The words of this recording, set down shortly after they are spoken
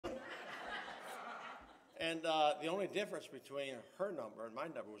And the only difference between her number and my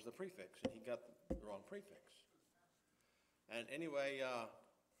number was the prefix, and he got the wrong prefix. And anyway,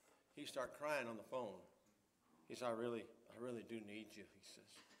 he started crying on the phone. He said, I really do need you, he says.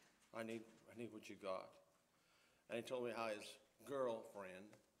 I need what you got. And he told me how his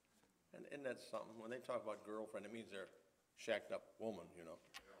girlfriend, and isn't that something? When they talk about girlfriend, it means they're shacked up woman, you know.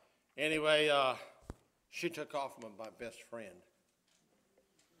 Anyway, she took off with my best friend.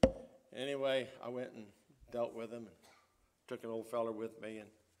 Anyway, I went and dealt with him and took an old feller with me, and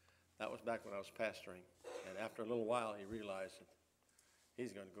that was back when I was pastoring. And after a little while, he realized that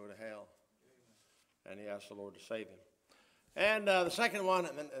he's going to go to hell. And he asked the Lord to save him. And the second one,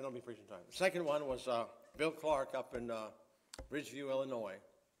 and then it'll be preaching time. The second one was Bill Clark up in Ridgeview, Illinois.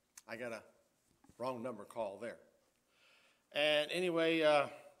 I got a wrong number call there. And anyway,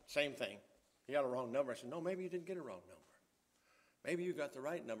 same thing. He got a wrong number. I said, no, maybe you didn't get a wrong number. Maybe you got the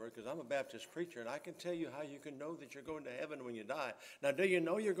right number, because I'm a Baptist preacher, and I can tell you how you can know that you're going to heaven when you die. Now, do you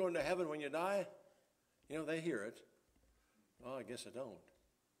know you're going to heaven when you die? You know, they hear it. Well, I guess I don't.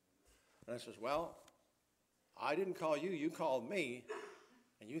 And I says, well, I didn't call you. You called me,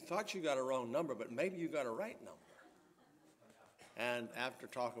 and you thought you got a wrong number, but maybe you got a right number. And after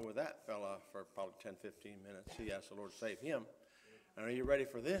talking with that fella for probably 10, 15 minutes, he asked the Lord to save him. And are you ready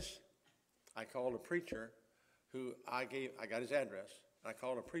for this? I called a preacher who I got his address, and I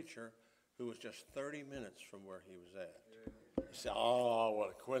called a preacher who was just 30 minutes from where he was at. He said, oh, what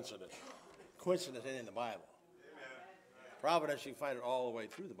a coincidence. Coincidence ain't in the Bible. Providence, you can find it all the way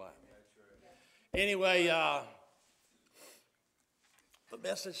through the Bible. Anyway, the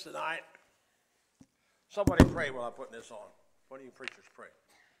message tonight, somebody pray while I'm putting this on. One of you preachers pray.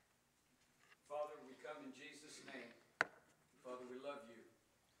 Father, we come in Jesus' name. Father, we love you.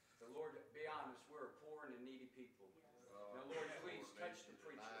 The Lord, be honest, we're a poor and a needy people. Now, Lord, please touch the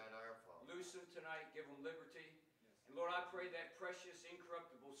preacher. Loose him tonight, give him liberty. And Lord, I pray that precious,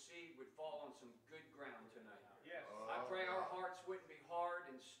 incorruptible seed would fall on some good ground tonight. Yes. I pray our hearts wouldn't be hard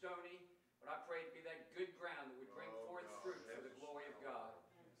and stony, but I pray it be that good ground that would bring forth fruit for the glory of God.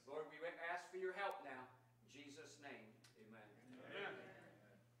 Lord, we ask for your help now. In Jesus' name, amen. Amen.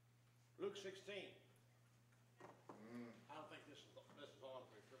 Luke 16. I don't think this is on,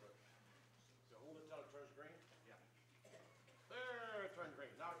 preacher, but so hold it till it turns green. Yeah. There, it turned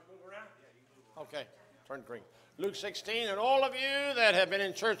green. Now you move around? Yeah, you move around. Okay, turned green. Luke 16, and all of you that have been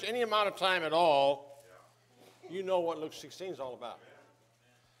in church any amount of time at all, you know what Luke 16 is all about.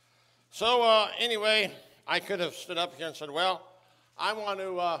 So anyway, I could have stood up here and said, well, I want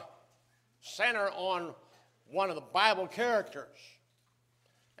to center on one of the Bible characters.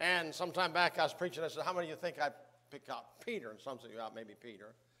 And sometime back I was preaching, I said, how many of you think I picked out Peter? And some said, well, maybe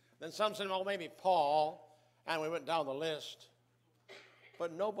Peter. Then some said, well, maybe Paul. And we went down the list.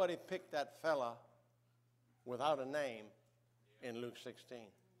 But nobody picked that fella without a name in Luke 16.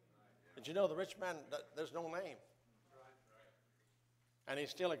 Did you know the rich man, there's no name? And he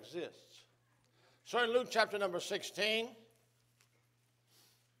still exists. So in Luke chapter number 16,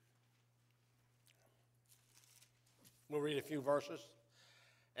 we'll read a few verses.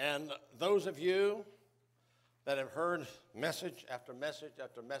 And those of you that have heard message after message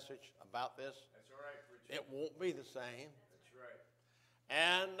after message about this, That's all right, preacher. it won't be the same. That's right.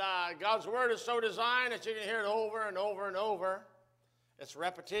 And God's word is so designed that you can hear it over and over and over. It's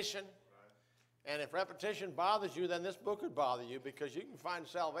repetition. Right. And if repetition bothers you, then this book would bother you, because you can find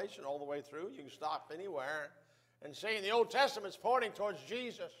salvation all the way through. You can stop anywhere and see in the Old Testament it's pointing towards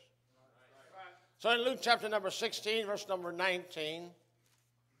Jesus. Right. So in Luke chapter number 16, verse number 19,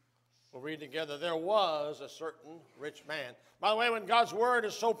 we'll read together, there was a certain rich man. By the way, when God's word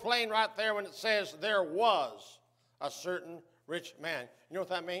is so plain right there when it says there was a certain rich man. You know what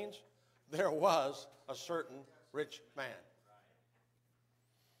that means? There was a certain rich man.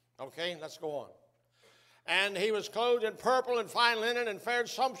 Okay, let's go on. And he was clothed in purple and fine linen and fared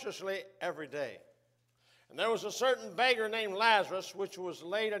sumptuously every day. And there was a certain beggar named Lazarus, which was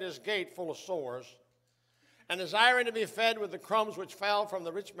laid at his gate full of sores, and desiring to be fed with the crumbs which fell from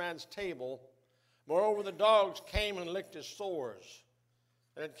the rich man's table. Moreover, the dogs came and licked his sores.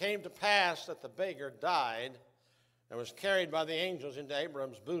 And it came to pass that the beggar died and was carried by the angels into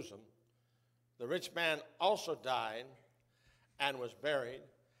Abraham's bosom. The rich man also died and was buried,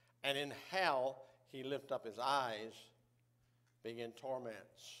 and in hell he lifted up his eyes, being in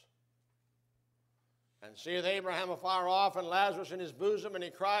torments. And seeth Abraham afar off, and Lazarus in his bosom, and he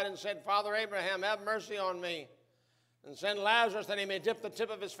cried and said, Father Abraham, have mercy on me, and send Lazarus that he may dip the tip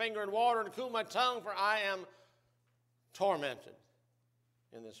of his finger in water and cool my tongue, for I am tormented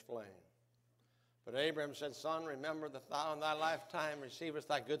in this flame. But Abraham said, Son, remember that thou in thy lifetime receivest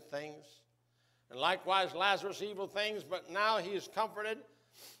thy good things, And likewise Lazarus evil things, but now he is comforted,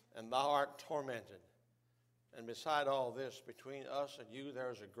 and thou art tormented. And beside all this, between us and you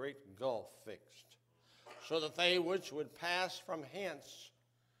there is a great gulf fixed, so that they which would pass from hence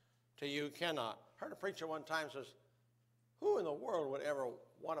to you cannot. I heard a preacher one time says, who in the world would ever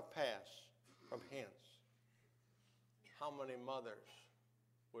want to pass from hence? How many mothers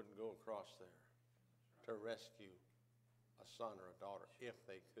wouldn't go across there to rescue a son or a daughter if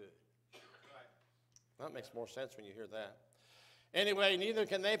they could? That makes more sense when you hear that. Anyway, neither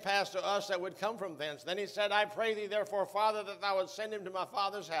can they pass to us that would come from thence. Then he said, I pray thee therefore, Father, that thou would send him to my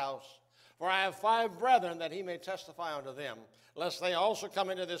father's house. For I have 5 brethren, that he may testify unto them, lest they also come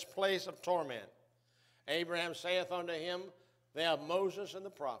into this place of torment. Abraham saith unto him, they have Moses and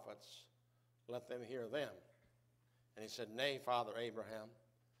the prophets. Let them hear them. And he said, Nay, Father Abraham,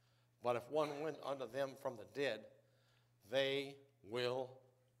 but if one went unto them from the dead, they will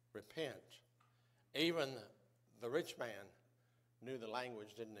repent. Even the rich man knew the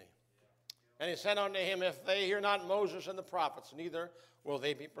language, didn't he? And he said unto him, if they hear not Moses and the prophets, neither will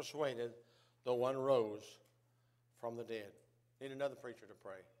they be persuaded, though one rose from the dead. Need another preacher to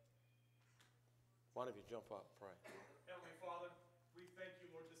pray. Why don't you jump up, pray. Heavenly Father, we thank you,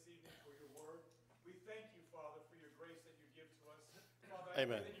 Lord, this evening for your word. We thank you, Father, for your grace that you give to us. Father, I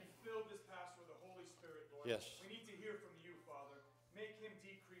Amen. pray that you fill this pastor with the Holy Spirit, Lord. Yes. We need to hear from you, Father. Make him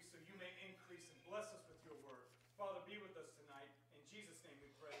decrease so you may increase, and bless us with your word. Father, be with us tonight. In Jesus' name we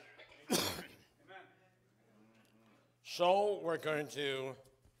pray. Amen. So we're going to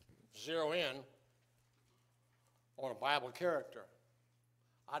zero in on a Bible character.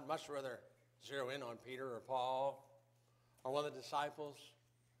 I'd much rather zero in on Peter or Paul or one of the disciples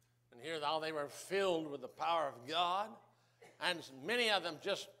and hear how they were filled with the power of God. And many of them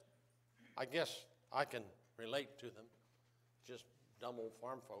just, I guess I can relate to them, just dumb old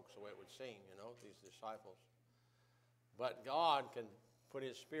farm folks the way it would seem, these disciples. But God can put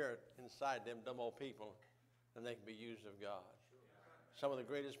his spirit inside them dumb old people, and they can be used of God. Some of the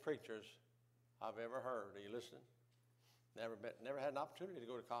greatest preachers I've ever heard. Are you listening? Never had an opportunity to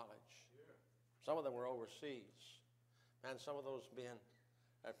go to college. Some of them were overseas. Man, some of those men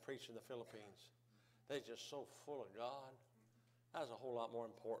that preached in the Philippines, they're just so full of God. That's a whole lot more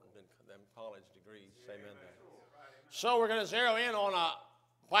important than them college degrees. Amen. So we're going to zero in on a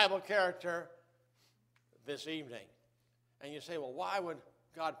Bible character this evening. And you say, well, why would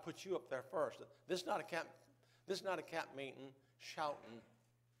God put you up there first? This is not a camp meeting, shouting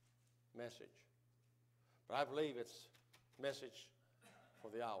message. But I believe it's message for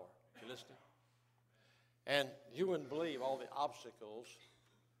the hour. You listening? And you wouldn't believe all the obstacles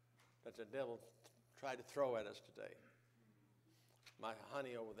that the devil tried to throw at us today. My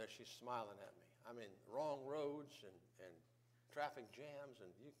honey over there, she's smiling at me. I mean, wrong roads and traffic jams,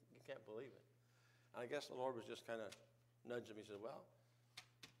 and you can't believe it. And I guess the Lord was just kind of nudging me. He said, well,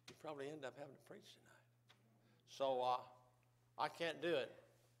 you probably end up having to preach tonight. So I can't do it,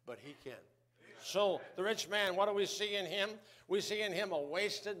 but he can. So the rich man, what do we see in him? We see in him a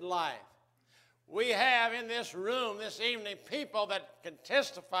wasted life. We have in this room this evening people that can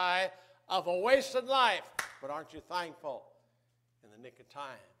testify of a wasted life. But aren't you thankful? In the nick of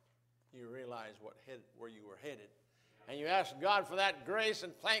time, you realize where you were headed. And you ask God for that grace,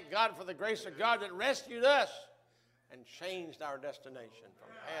 and thank God for the grace of God that rescued us and changed our destination from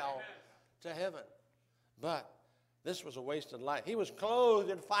hell to heaven. But this was a wasted life. He was clothed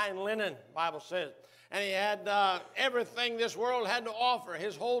in fine linen, the Bible says. And he had everything this world had to offer.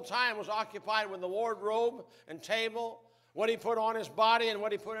 His whole time was occupied with the wardrobe and table, what he put on his body and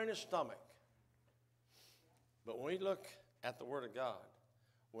what he put in his stomach. But when we look at the Word of God,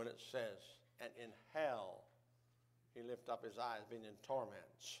 when it says, and in hell he lifted up his eyes, being in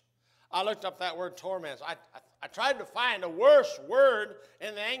torments. I looked up that word torments. I tried to find a worse word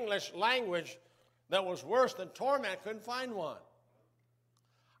in the English language that was worse than torment. Couldn't find one.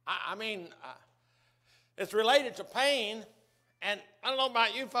 I mean, it's related to pain, and I don't know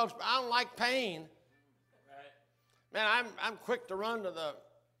about you folks, but I don't like pain. Man, I'm quick to run to the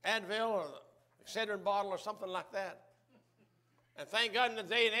Advil or the Excedrin bottle or something like that. And thank God in the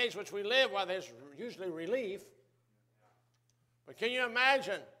day and age which we live, well, there's usually relief. But can you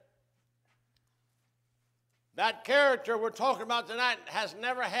imagine? That character we're talking about tonight has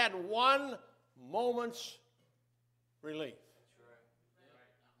never had one moment's relief.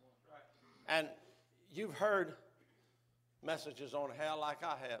 And you've heard messages on hell like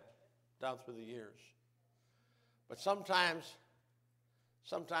I have down through the years. But sometimes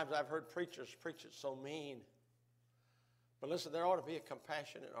I've heard preachers preach it so mean. But listen, there ought to be a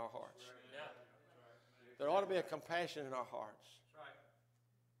compassion in our hearts. There ought to be a compassion in our hearts.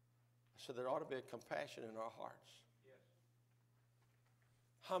 So there ought to be a compassion in our hearts.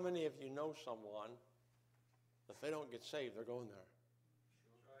 How many of you know someone, if they don't get saved, they're going there?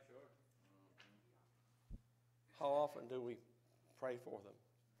 How often do we pray for them?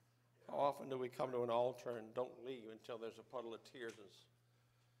 How often do we come to an altar and don't leave until there's a puddle of tears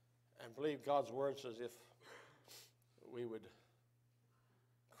and believe God's word says if we would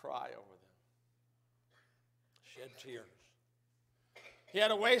cry over them, shed tears. He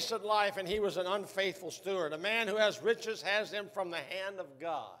had a wasted life and he was an unfaithful steward. A man who has riches has them from the hand of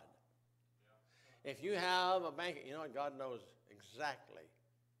God. If you have a bank, you know what? God knows exactly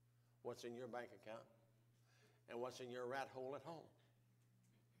what's in your bank account and what's in your rat hole at home.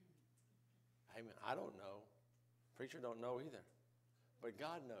 Amen. I don't know. Preacher don't know either. But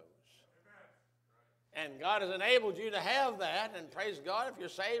God knows. And God has enabled you to have that. And praise God, if you're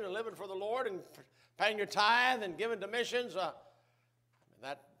saved and living for the Lord and paying your tithe and giving to missions,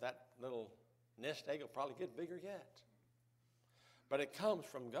 that little nest egg will probably get bigger yet. But it comes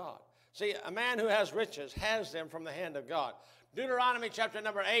from God. See, a man who has riches has them from the hand of God. Deuteronomy chapter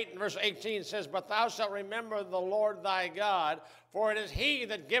number 8 and verse 18 says, "But thou shalt remember the Lord thy God, for it is he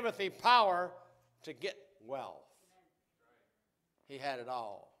that giveth thee power to get wealth." He had it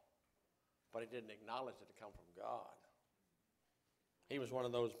all, but he didn't acknowledge it to come from God. He was one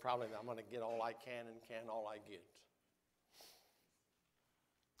of those probably, I'm going to get all I can and can all I get.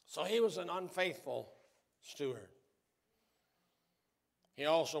 So he was an unfaithful steward. He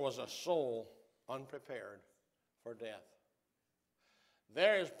also was a soul unprepared for death.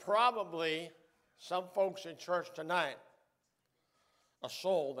 There is probably some folks in church tonight, a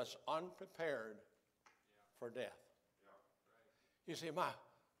soul that's unprepared for death. You say,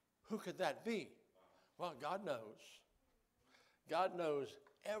 who could that be? Well, God knows. God knows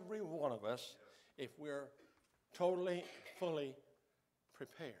every one of us if we're totally, fully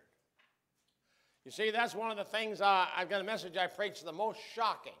prepared. You see, that's one of the things I've got a message I preached the most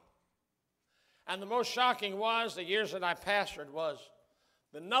shocking. And the most shocking was, the years that I pastored, was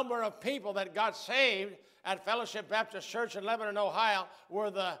the number of people that got saved at Fellowship Baptist Church in Lebanon, Ohio, were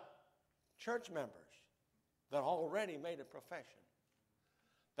the church members that already made a profession,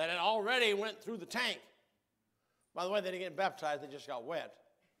 that had already went through the tank. By the way, they didn't get baptized, they just got wet.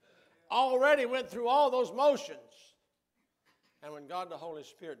 Already went through all those motions. And when God the Holy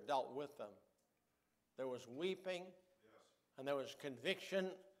Spirit dealt with them, there was weeping and there was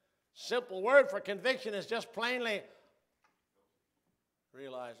conviction. Simple word for conviction is just plainly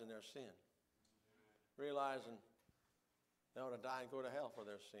realizing their sin. Realizing they ought to die and go to hell for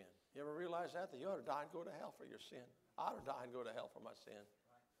their sin. You ever realize that? That you ought to die and go to hell for your sin. I ought to die and go to hell for my sin.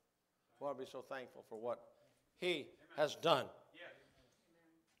 Boy, I'd be so thankful for what he has done.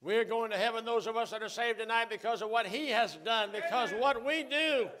 We're going to heaven, those of us that are saved tonight, because of what he has done, because what we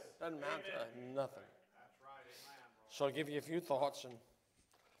do doesn't amount to nothing. So I'll give you a few thoughts, and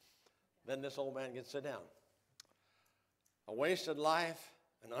then this old man gets sit down. A wasted life,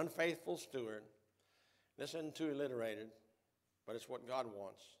 an unfaithful steward. This isn't too alliterated, but it's what God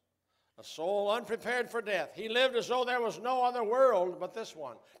wants. A soul unprepared for death. He lived as though there was no other world but this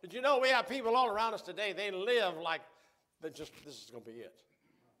one. Did you know we have people all around us today, they live like this is going to be it.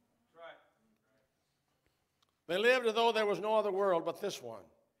 They lived as though there was no other world but this one.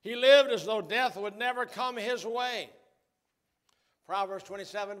 He lived as though death would never come his way. Proverbs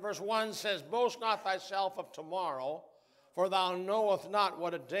 27 verse 1 says, "Boast not thyself of tomorrow, for thou knowest not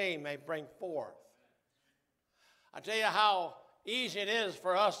what a day may bring forth." I tell you how easy it is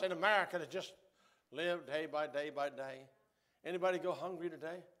for us in America to just live day by day by day. Anybody go hungry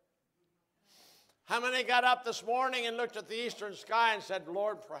today? How many got up this morning and looked at the eastern sky and said,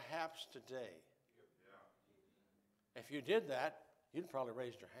 "Lord, perhaps today"? If you did that, you'd probably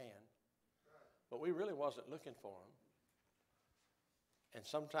raised your hand. But we really wasn't looking for them. And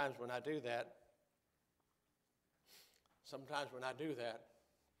sometimes when I do that,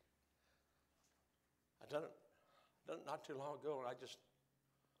 I done it not too long ago, and I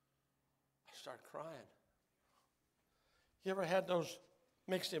start crying. You ever had those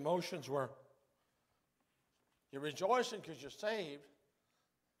mixed emotions where you're rejoicing because you're saved,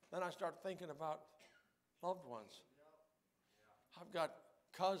 then I start thinking about loved ones. I've got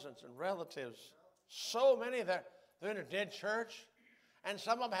cousins and relatives, so many that they're in a dead church, and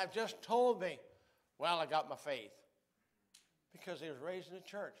some of them have just told me, "Well, I got my faith," because they was raised in a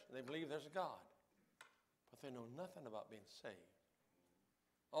church and they believe there's a God, but they know nothing about being saved.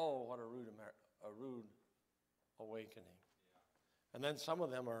 Oh, what a rude awakening. And then some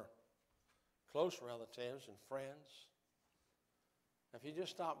of them are close relatives and friends. If you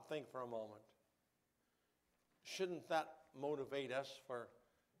just stop and think for a moment, shouldn't that motivate us for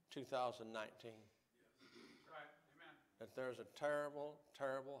 2019. Right. Amen. That there's a terrible,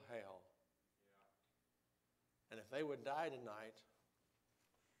 terrible hell. And if they would die tonight,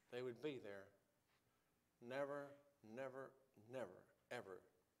 they would be there. Never, never, never, ever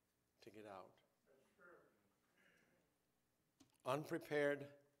to get out. Unprepared,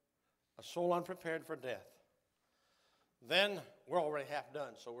 a soul unprepared for death. Then we're already half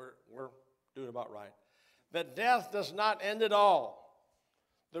done, so we're doing about right. That death does not end at all.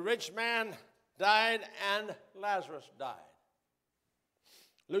 The rich man died and Lazarus died.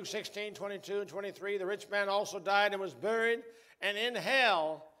 Luke 16, 22 and 23, the rich man also died and was buried, and in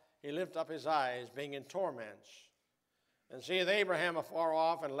hell he lifted up his eyes, being in torments, and seeth Abraham afar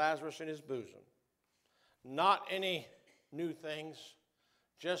off and Lazarus in his bosom. Not any new things,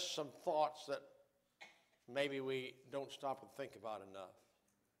 just some thoughts that maybe we don't stop and think about enough.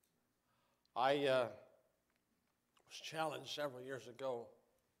 I was challenged several years ago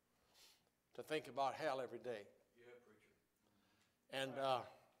to think about hell every day. And I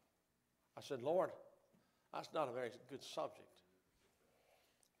said, Lord, that's not a very good subject.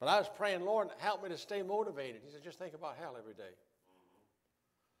 But I was praying, Lord, help me to stay motivated. He said, just think about hell every day.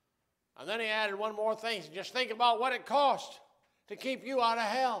 And then he added one more thing. He said, just think about what it cost to keep you out of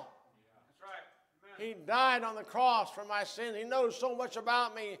hell. That's right. Amen. He died on the cross for my sins. He knows so much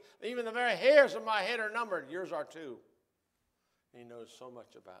about me. Even the very hairs of my head are numbered. Yours are too. He knows so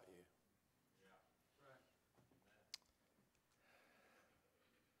much about you.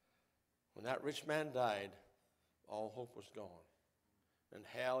 When that rich man died, all hope was gone. In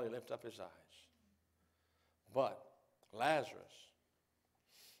hell, he lifted up his eyes. But Lazarus,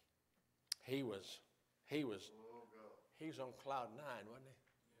 he was on cloud 9, wasn't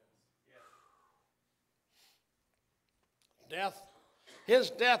he? Death, his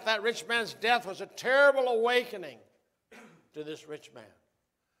death, that rich man's death, was a terrible awakening to this rich man.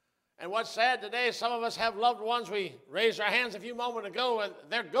 And what's sad today, some of us have loved ones, we raised our hands a few moments ago, and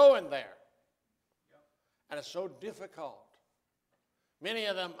they're going there. And it's so difficult. Many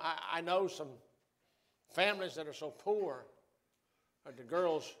of them, I know some families that are so poor, that the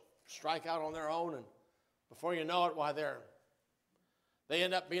girls strike out on their own, and before you know it, why they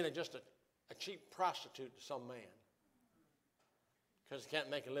end up being just a cheap prostitute to some man because they can't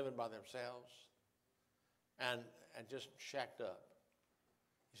make a living by themselves and just shacked up.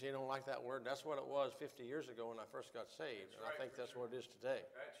 You see, you don't like that word? That's what it was 50 years ago when I first got saved, and I think that's what it is today.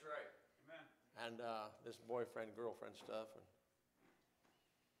 That's right. And this boyfriend, girlfriend stuff. And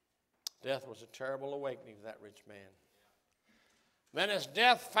death was a terrible awakening to that rich man. Then as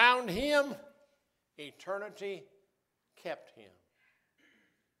death found him, eternity kept him.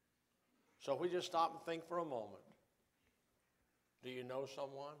 So if we just stop and think for a moment, do you know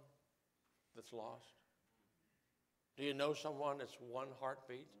someone that's lost? Do you know someone that's one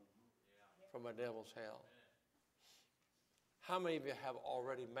heartbeat from a devil's hell? How many of you have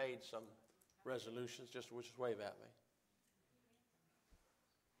already made some resolutions? Just wave at me.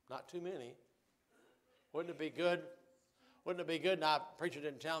 Not too many. Wouldn't it be good? Wouldn't it be good? Now, preacher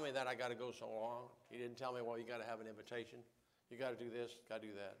didn't tell me that I got to go so long. He didn't tell me, well, you got to have an invitation. You got to do this, got to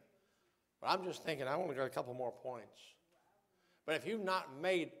do that. But I'm just thinking, I only got a couple more points. But if you've not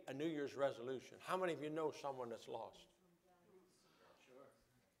made a New Year's resolution, how many of you know someone that's lost? Sure.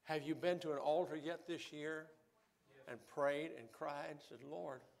 Have you been to an altar yet this year and prayed and cried and said,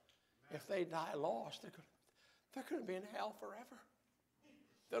 Lord, if they die lost, they're going to be in hell forever.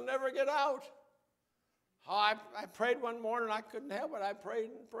 They'll never get out. Oh, I prayed one morning, I couldn't help it. I prayed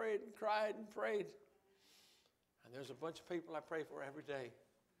and prayed and cried and prayed. And there's a bunch of people I pray for every day.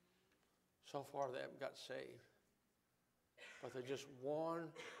 So far, they haven't got saved. But they're just one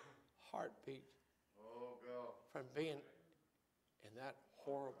heartbeat from being in that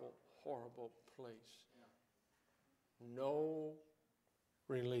horrible, horrible place. No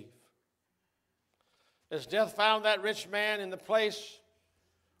relief. As death found that rich man in the place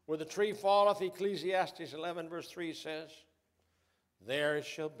where the tree falleth, Ecclesiastes 11 verse 3 says, there it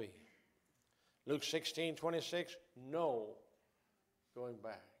shall be. Luke 16:26, no going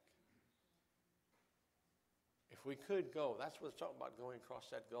back. If we could go, that's what it's talking about, going across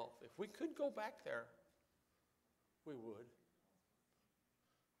that gulf. If we could go back there, we would.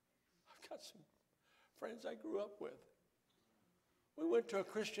 I've got some friends I grew up with. We went to a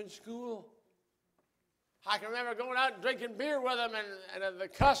Christian school. I can remember going out and drinking beer with them and the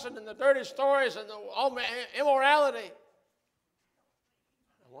cussing and the dirty stories and the immorality.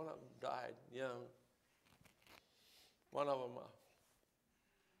 And one of them died young. One of them,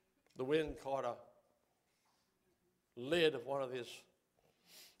 the wind caught a lid of one of his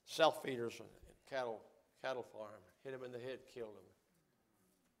self-feeders, cattle farm, hit him in the head, killed him.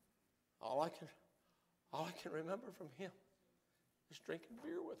 all I can remember from him is drinking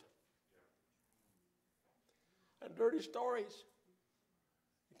beer with him. And dirty stories,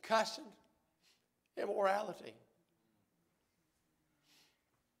 cussing, immorality.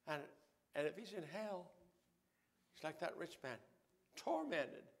 And if he's in hell, he's like that rich man,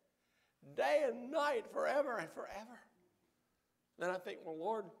 tormented day and night, forever and forever. Then I think, well,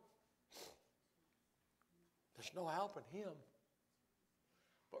 Lord, there's no helping him.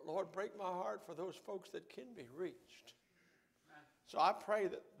 But Lord, break my heart for those folks that can be reached. So I pray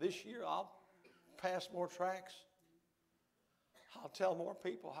that this year I'll pass more tracts. I'll tell more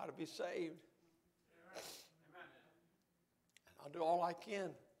people how to be saved. And I'll do all I can.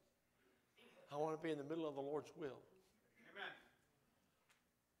 I want to be in the middle of the Lord's will. Amen.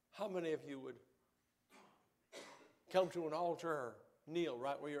 How many of you would come to an altar or kneel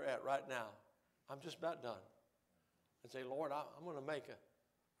right where you're at right now? I'm just about done. And say, Lord, I'm going to make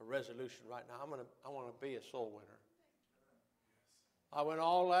a resolution right now. I want to be a soul winner. I went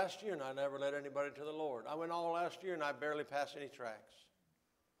all last year and I never led anybody to the Lord. I went all last year and I barely passed any tracts.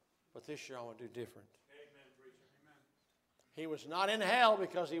 But this year I want to do different. Amen, preacher. Amen. He was not in hell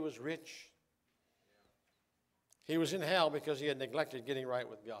because he was rich. He was in hell because he had neglected getting right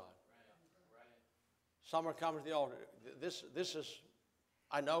with God. Some are coming to the altar. This is,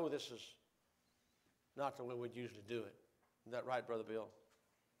 I know this is not the way we'd usually do it. Isn't that right, Brother Bill?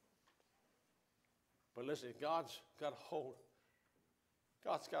 But listen, God's got a hold.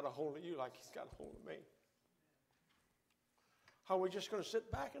 God's got a hold of you like he's got a hold of me. Are we just going to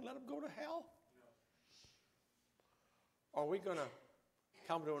sit back and let him go to hell? No. Are we going to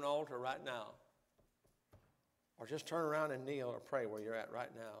come to an altar right now? Or just turn around and kneel or pray where you're at right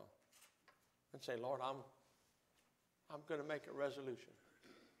now and say, Lord, I'm going to make a resolution.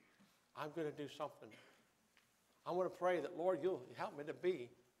 I'm going to do something. I want to pray that, Lord, you'll help me to be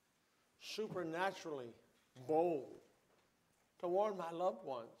supernaturally bold to warn my loved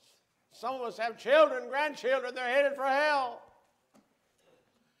ones. Some of us have children, grandchildren, they're headed for hell.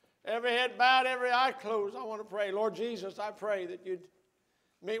 Every head bowed, every eye closed. I want to pray, Lord Jesus, I pray that you'd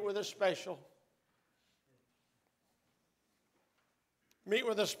meet with us special. Meet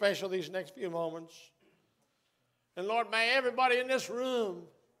with us special these next few moments. And Lord, may everybody in this room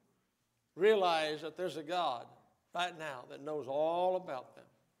realize that there's a God right now that knows all about them.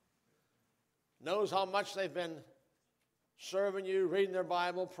 Knows how much they've been serving you, reading their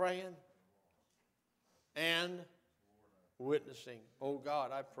Bible, praying, and witnessing. Oh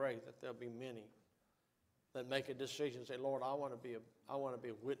God, I pray that there'll be many that make a decision and say, Lord, I want to be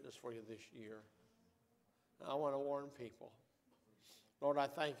a witness for you this year. I want to warn people. Lord, I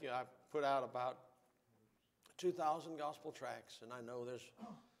thank you. I've put out about 2,000 gospel tracts, and I know there's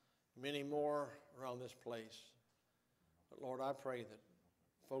many more around this place. But Lord, I pray that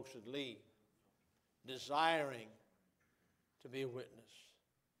folks would leave desiring to be a witness.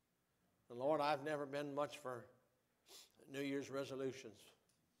 And Lord, I've never been much for New Year's resolutions,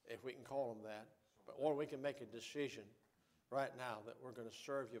 if we can call them that. But Lord, we can make a decision right now that we're going to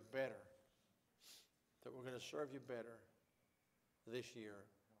serve you better. That we're going to serve you better this year.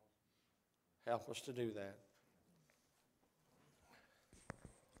 Help us to do that.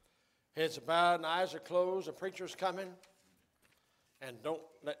 Heads are bowed and eyes are closed. The preacher's coming. And don't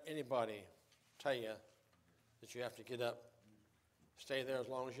let anybody tell you that you have to get up. Stay there as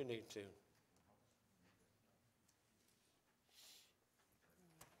long as you need to.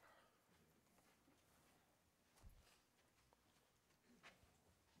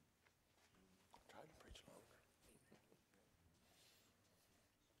 Try to preach longer.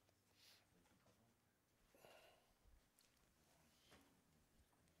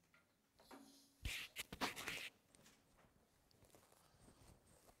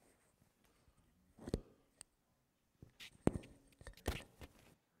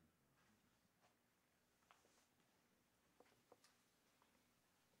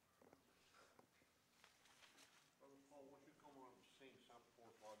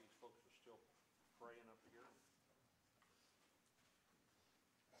 While these folks are still praying up here.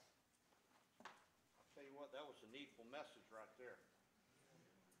 I'll tell you what, that was a needful message right there.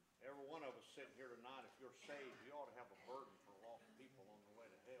 Every one of us sitting here tonight, if you're saved, you ought to have a burden for lost people on the way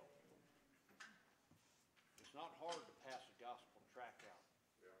to hell. It's not hard to pass a gospel tract out.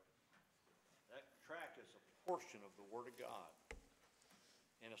 That tract is a portion of the Word of God.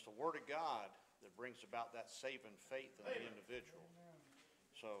 And it's the Word of God that brings about that saving faith in the individual.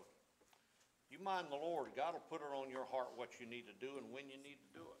 So, you mind the Lord. God will put it on your heart what you need to do and when you need to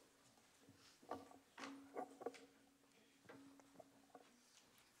do it.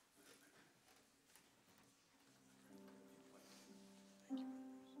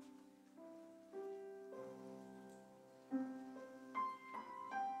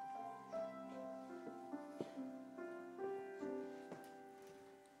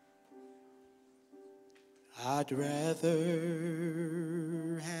 I'd rather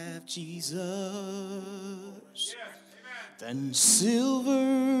have Jesus than silver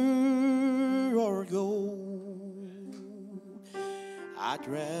or gold. I'd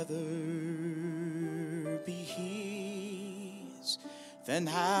rather be his than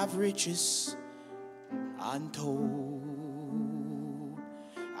have riches untold.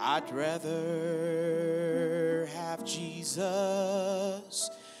 I'd rather have Jesus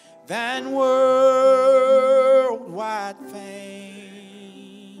than worldwide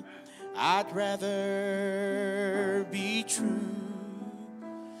fame. I'd rather be true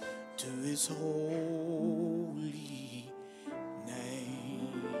to his holy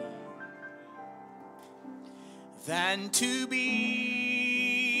name than to be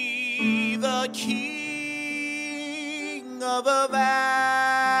the king of a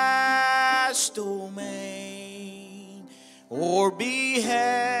vast domain, or be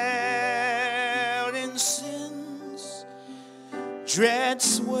held in sin's dread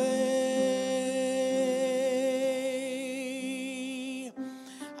sway.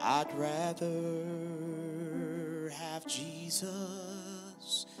 I'd rather have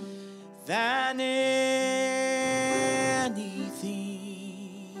Jesus than anything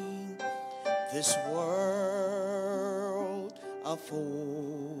this world affords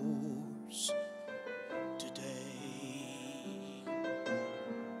today.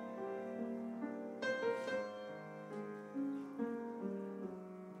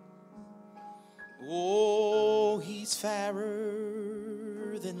 Oh, he's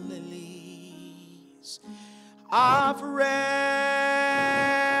fairer than lilies of rarest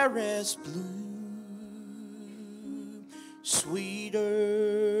bloom, sweeter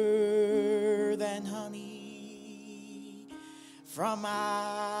than honey from out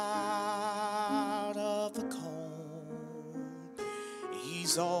of the comb.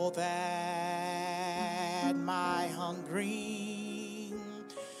 He's all that my hungering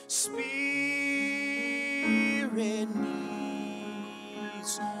spirit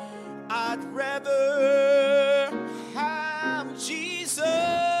needs. I'd rather have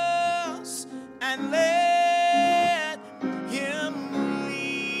Jesus and let him lead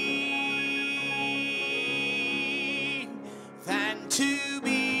than to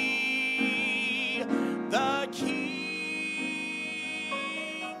be the king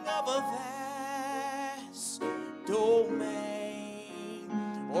of a vast domain,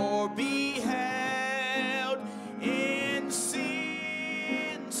 or be held in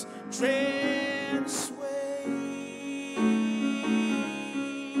sin's dread sway.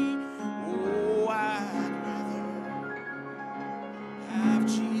 Oh, I'd rather have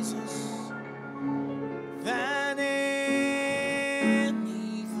Jesus than anything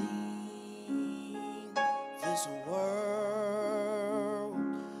this world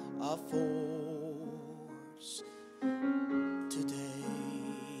affords today.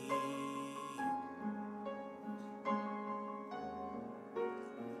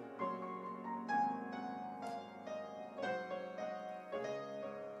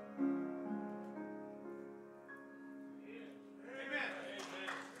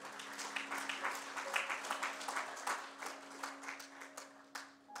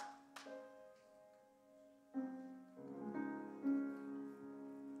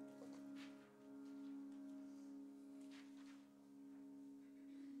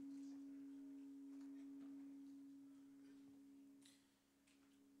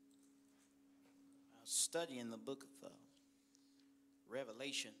 Studying the book of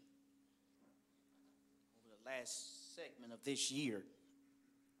Revelation over the last segment of this year.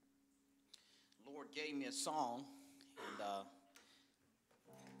 The Lord gave me a song and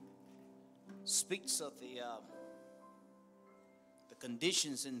speaks of the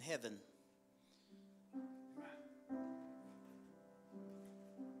conditions in heaven.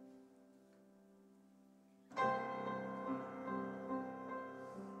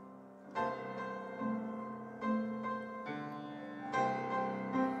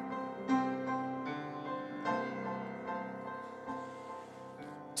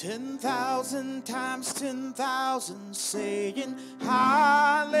 10,000 times 10,000 saying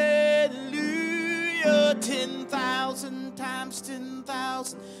hallelujah. 10,000 times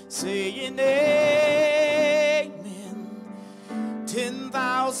 10,000 saying amen.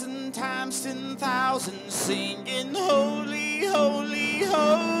 10,000 times 10,000 singing holy, holy,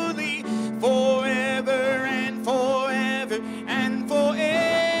 holy, forever and forever and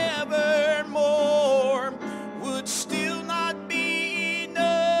forevermore. Would still not be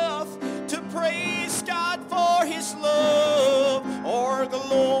enough to praise God for his love or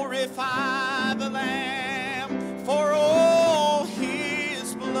glorify the Lamb for all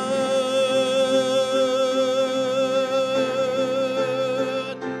his blood.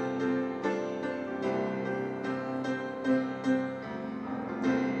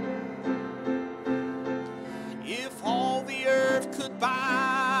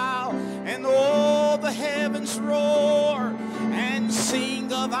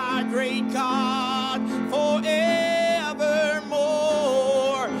 sing of our great God forevermore.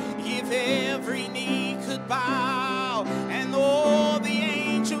 If every knee could bow and all the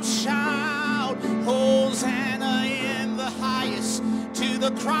angels shout, Hosanna in the highest to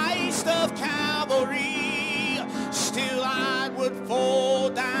the Christ of Calvary, still I would fall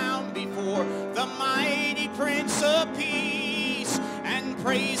down before the mighty Prince of Peace and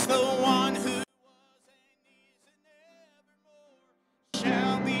praise the one who was and is and evermore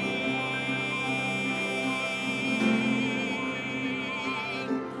shall be.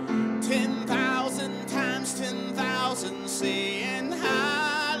 10,000 times 10,000 saying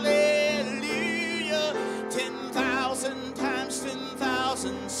hallelujah. 10,000 times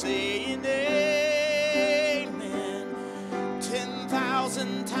 10,000 saying amen.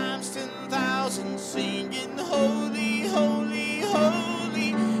 10,000 times 10,000 singing holy, holy,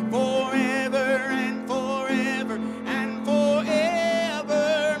 holy, forever and forever and forevermore.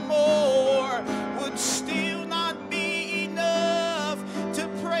 Would still not be enough to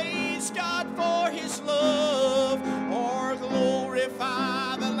praise God for his love or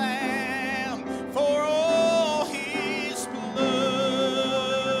glorify the Lamb for all his blood.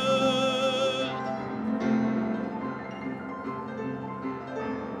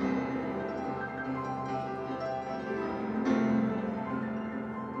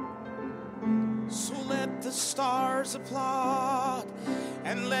 So let the stars applaud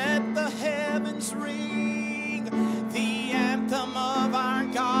and let the heavens ring the anthem of our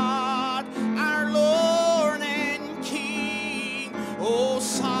God, our Lord and King. O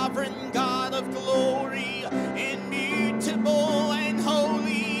sovereign God of glory, immutable and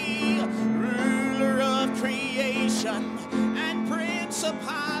holy, ruler of creation and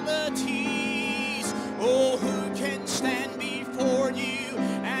principalities. Oh, who can stand before you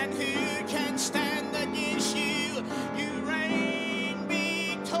and who can stand against you? You reign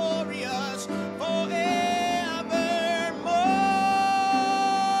victorious forevermore.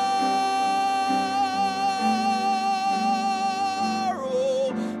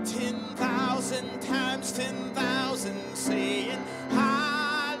 Oh, 10,000 times 10,000 saying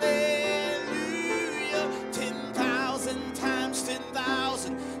hallelujah. 10,000 times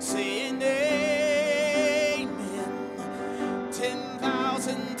 10,000 saying amen.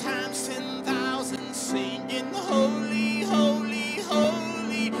 10,000 times 10,000 singing holy, holy,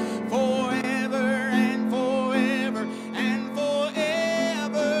 holy, forever and forever and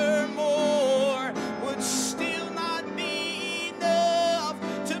forevermore. Would still not be enough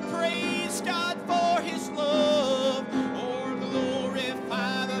to praise God for his love or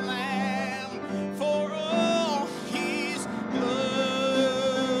glorify the Lamb for all his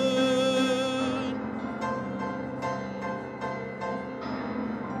blood.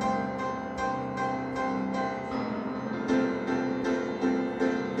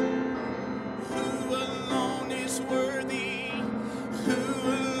 Who alone is worthy? Who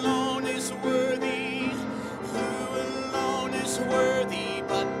alone is worthy? Who alone is worthy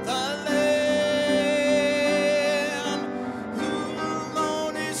but the Lamb? Who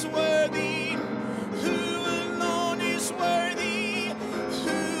alone is worthy? Who alone is worthy?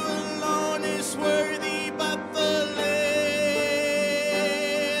 Who alone is worthy but the Lamb?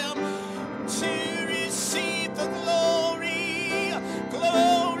 To receive the glory,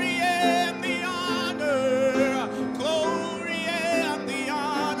 glory and the honor, glory and the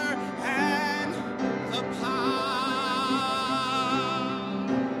honor and the power.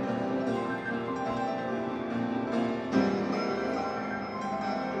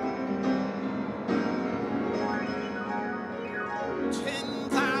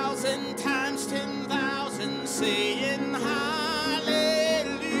 10,000 times 10,000 saying hallelujah.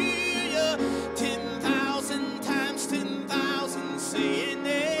 10,000 times 10,000 saying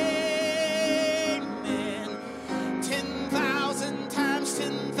amen. 10,000 times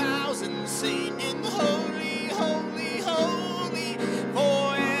 10,000 singing holy, holy, holy,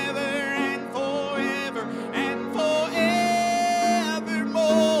 forever and forever and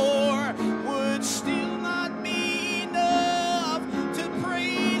forevermore. Would still not be enough to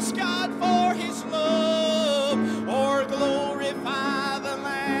praise God for his love or glorify the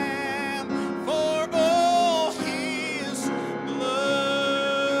Lamb for all his blood.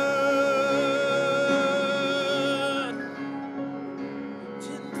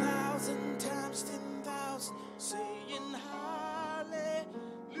 10,000 times 10,000 saying hallelujah.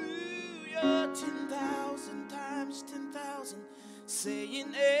 10,000 times 10,000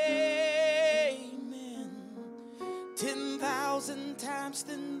 saying amen. 10,000 times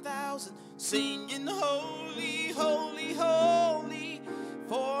 10,000 singing holy, holy, holy,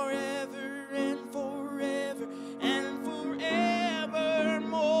 forever and forever and forevermore.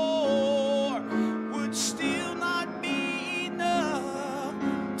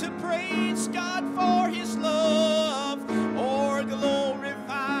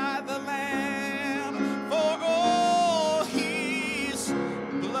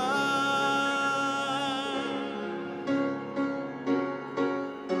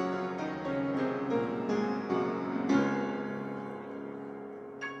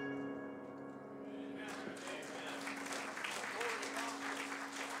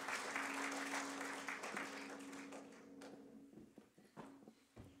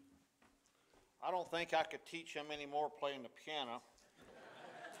 I don't think I could teach him any more playing the piano.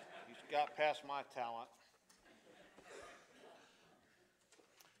 He's got past my talent.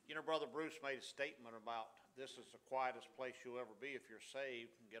 You know, Brother Bruce made a statement about this is the quietest place you'll ever be if you're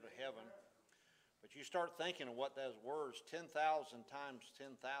saved and get to heaven. But you start thinking of what those words, 10,000 times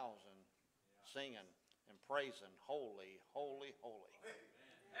 10,000, singing and praising, holy, holy, holy.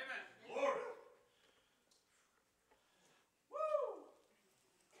 Amen. Glory. Woo!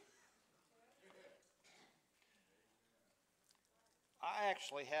 I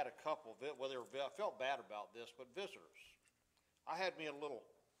actually had a couple, I felt bad about this, but visitors. I had me a little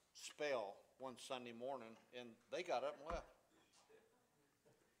spell one Sunday morning, and they got up and left.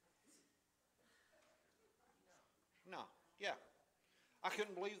 No, yeah. I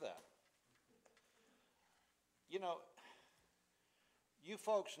couldn't believe that. You know, you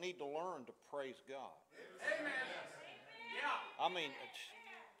folks need to learn to praise God. Amen. Yeah. I mean,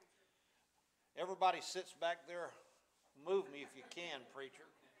 everybody sits back there, move me if you can, preacher.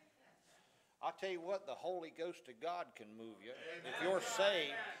 I'll tell you what, the Holy Ghost of God can move you. If you're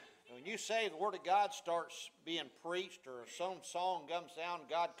saved, when you say the Word of God starts being preached or some song comes down,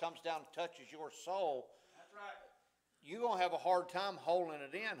 God comes down and touches your soul, That's right. you're going to have a hard time holding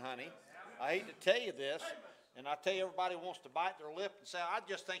it in, honey. I hate to tell you this, and I tell you everybody wants to bite their lip and say, I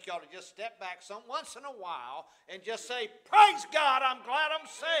just think you ought to just step back once in a while and just say, praise God, I'm glad I'm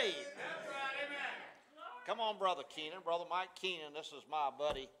saved. That's right. Amen. Come on, Brother Keenan. Brother Mike Keenan, this is my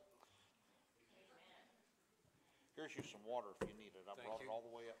buddy. Here's you some water if you need it. I brought it all the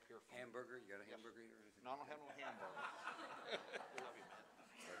way up here for you. Hamburger? You got a hamburger or anything? No, I don't have no hamburger. Love you, man.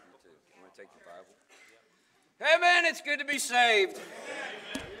 Love you too. You want to take your Bible? Hey, man, it's good to be saved.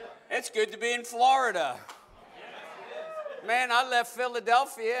 It's good to be in Florida. Man, I left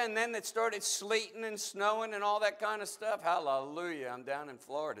Philadelphia, and then it started sleeting and snowing and all that kind of stuff. Hallelujah. I'm down in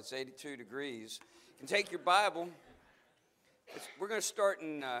Florida. It's 82 degrees. You can take your Bible. We're going to start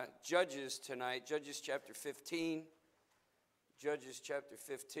in Judges tonight, Judges chapter 15. Judges chapter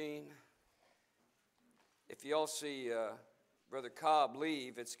 15. If you all see Brother Cobb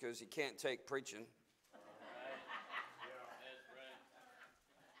leave, it's because he can't take preaching.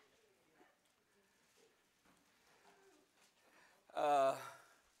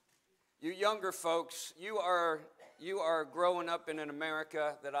 You younger folks, you are growing up in an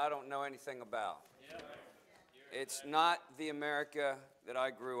America that I don't know anything about. It's not the America that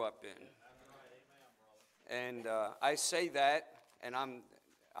I grew up in. And I say that, and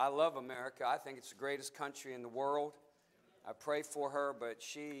I love America. I think it's the greatest country in the world. I pray for her, but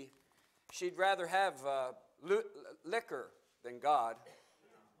she'd rather have liquor than God.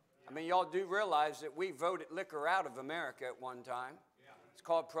 I mean, y'all do realize that we voted liquor out of America at one time. It's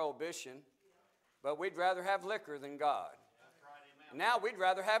called prohibition. But we'd rather have liquor than God. Now we'd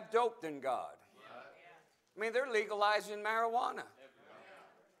rather have dope than God. I mean, they're legalizing marijuana.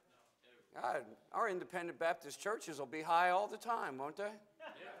 God, our independent Baptist churches will be high all the time, won't they?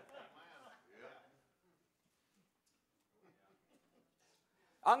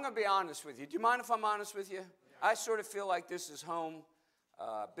 I'm going to be honest with you. Do you mind if I'm honest with you? I sort of feel like this is home.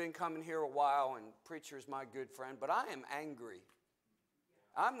 Been coming here a while, and preacher is my good friend, but I am angry.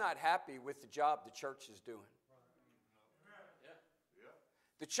 I'm not happy with the job the church is doing.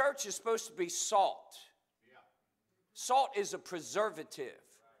 The church is supposed to be salt. Salt is a preservative.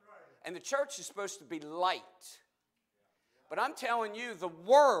 And the church is supposed to be light. But I'm telling you, the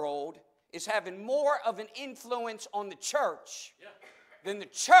world is having more of an influence on the church than the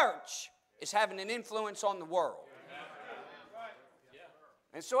church is having an influence on the world.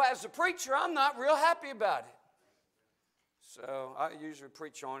 And so as a preacher, I'm not real happy about it. So I usually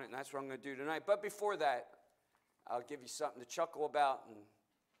preach on it, and that's what I'm going to do tonight. But before that, I'll give you something to chuckle about, and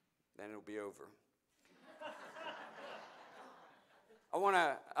then it'll be over. I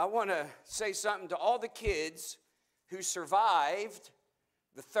want to say something to all the kids who survived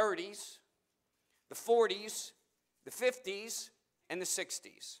the 30s, the 40s, the 50s, and the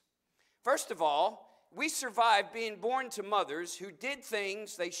 60s. First of all, we survived being born to mothers who did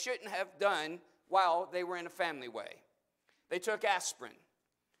things they shouldn't have done while they were in a family way. They took aspirin.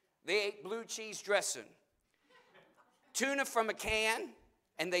 They ate blue cheese dressing, tuna from a can,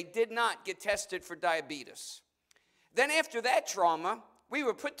 and they did not get tested for diabetes. Then after that trauma, we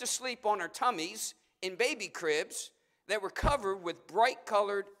were put to sleep on our tummies in baby cribs that were covered with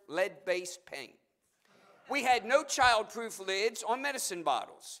bright-colored lead-based paint. We had no child-proof lids on medicine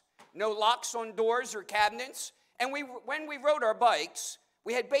bottles, no locks on doors or cabinets, and when we rode our bikes,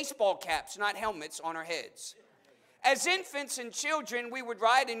 we had baseball caps, not helmets, on our heads. As infants and children, we would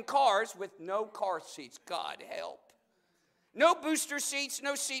ride in cars with no car seats. God help. No booster seats,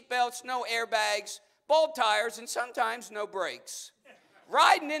 no seat belts, no airbags, bald tires, and sometimes no brakes.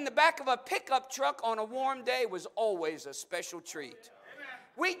 Riding in the back of a pickup truck on a warm day was always a special treat.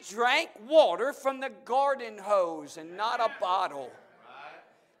 We drank water from the garden hose and not a bottle.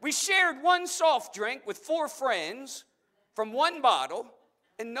 We shared one soft drink with 4 friends from one bottle,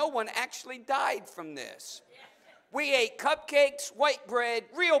 and no one actually died from this. We ate cupcakes, white bread,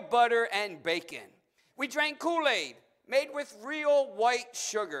 real butter, and bacon. We drank Kool-Aid made with real white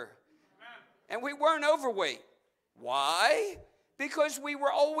sugar. And we weren't overweight. Why? Because we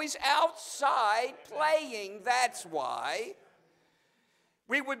were always outside playing, that's why.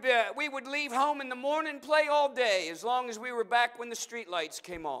 We would leave home in the morning, play all day, as long as we were back when the street lights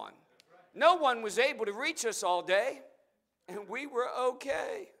came on. No one was able to reach us all day, and we were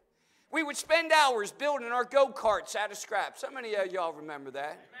okay. We would spend hours building our go-karts out of scraps. How many of y'all remember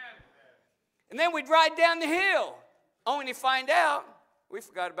that? And then we'd ride down the hill, only to find out we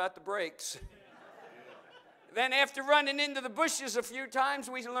forgot about the brakes. Then after running into the bushes a few times,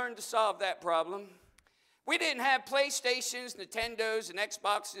 we learned to solve that problem. We didn't have PlayStations, Nintendos, and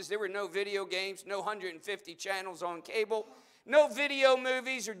Xboxes. There were no video games, no 150 channels on cable, no video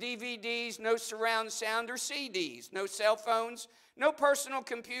movies or DVDs, no surround sound or CDs, no cell phones, no personal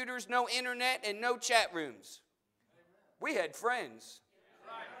computers, no internet, and no chat rooms. We had friends.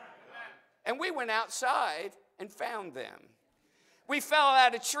 And we went outside and found them. We fell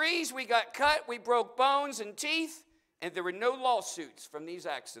out of trees, we got cut, we broke bones and teeth, and there were no lawsuits from these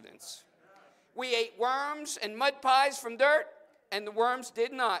accidents. We ate worms and mud pies from dirt, and the worms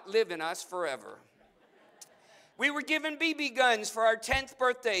did not live in us forever. We were given BB guns for our 10th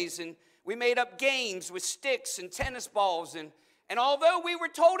birthdays, and we made up games with sticks and tennis balls, and although we were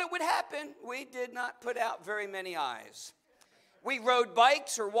told it would happen, we did not put out very many eyes. We rode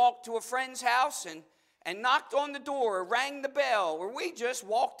bikes or walked to a friend's house and knocked on the door or rang the bell, or we just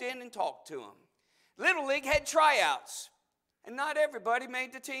walked in and talked to them. Little League had tryouts, and not everybody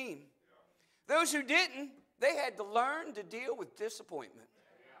made the team. Those who didn't, they had to learn to deal with disappointment.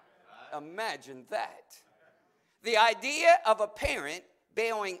 Imagine that. The idea of a parent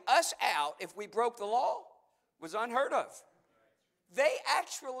bailing us out if we broke the law was unheard of. They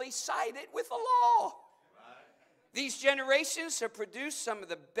actually sided with the law. These generations have produced some of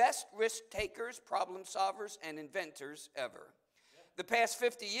the best risk takers, problem solvers, and inventors ever. The past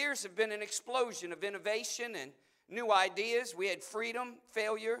 50 years have been an explosion of innovation and new ideas. We had freedom,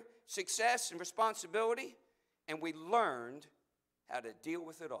 failure, success, and responsibility, and we learned how to deal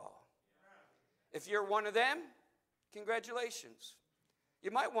with it all. If you're one of them, congratulations.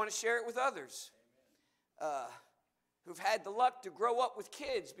 You might want to share it with others who've had the luck to grow up with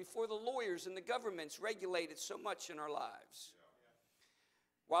kids before the lawyers and the governments regulated so much in our lives.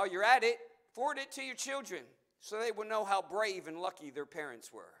 While you're at it, forward it to your children so they will know how brave and lucky their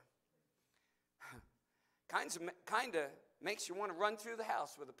parents were. Kind of makes you want to run through the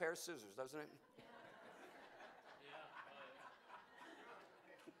house with a pair of scissors, doesn't it?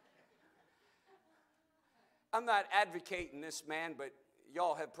 I'm not advocating this man, but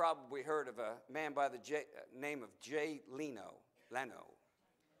y'all have probably heard of a man by the name of Jay Leno.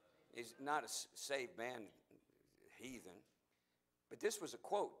 He's not a saved man, heathen. But this was a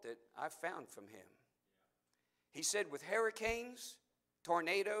quote that I found from him. He said, with hurricanes,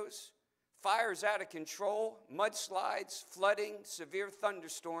 tornadoes, fires out of control, mudslides, flooding, severe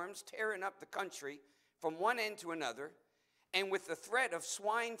thunderstorms tearing up the country from one end to another, and with the threat of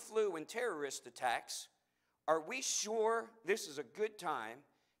swine flu and terrorist attacks, are we sure this is a good time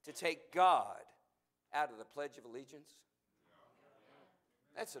to take God out of the Pledge of Allegiance?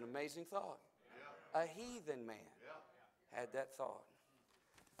 That's an amazing thought. A heathen man had that thought.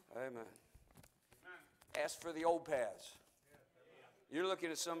 Amen. Ask for the old paths. You're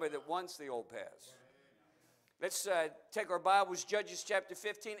looking at somebody that wants the old paths. Let's take our Bibles, Judges chapter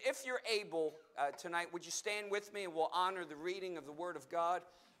 15. If you're able tonight, would you stand with me and we'll honor the reading of the Word of God.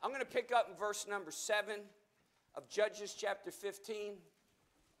 I'm going to pick up in verse number 7 of Judges chapter 15.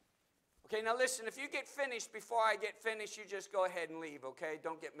 Okay, now listen, if you get finished before I get finished, you just go ahead and leave, okay?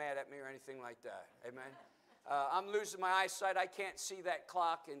 Don't get mad at me or anything like that, amen? I'm losing my eyesight. I can't see that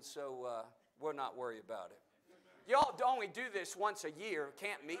clock, and so we'll not worry about it. Y'all only do this once a year,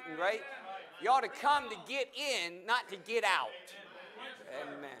 camp meeting, right? You ought to come to get in, not to get out.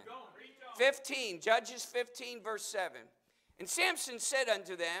 Amen. Judges 15, verse 7. And Samson said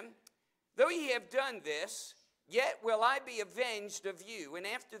unto them, though ye have done this, yet will I be avenged of you, and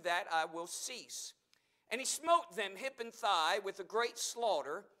after that I will cease. And he smote them hip and thigh with a great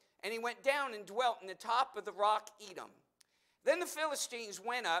slaughter, and he went down and dwelt in the top of the rock Edom. Then the Philistines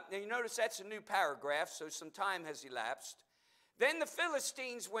went up. Now you notice that's a new paragraph, so some time has elapsed. Then the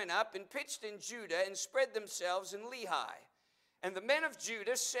Philistines went up and pitched in Judah and spread themselves in Lehi. And the men of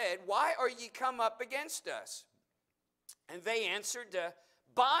Judah said, Why are ye come up against us? And they answered, To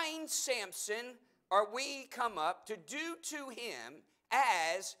bind Samson are we come up, to do to him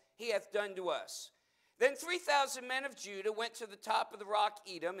as he hath done to us. Then 3,000 men of Judah went to the top of the rock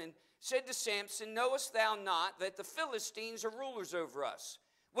Edom, and said to Samson, Knowest thou not that the Philistines are rulers over us?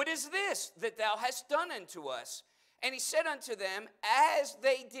 What is this that thou hast done unto us? And he said unto them, As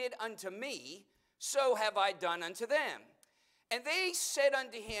they did unto me, so have I done unto them. And they said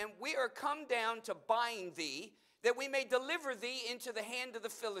unto him, We are come down to bind thee, that we may deliver thee into the hand of the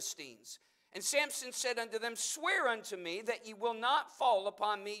Philistines. And Samson said unto them, Swear unto me that ye will not fall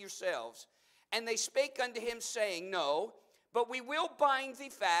upon me yourselves. And they spake unto him, saying, No, but we will bind thee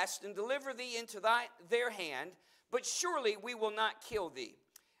fast, and deliver thee into their hand, but surely we will not kill thee.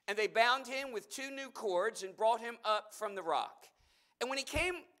 And they bound him with 2 new cords, and brought him up from the rock. And when he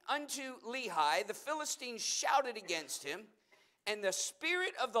came unto Lehi, the Philistines shouted against him, and the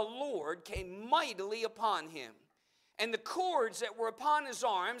Spirit of the Lord came mightily upon him. And the cords that were upon his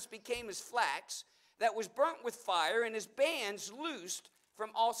arms became as flax that was burnt with fire, and his bands loosed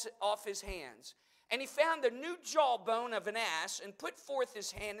from off his hands. And he found a new jawbone of an ass, and put forth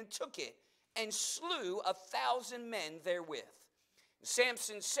his hand, and took it, and slew 1,000 men therewith. And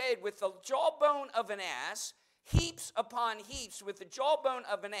Samson said, With the jawbone of an ass, heaps upon heaps, with the jawbone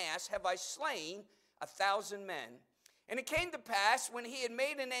of an ass have I slain 1,000 men. And it came to pass, when he had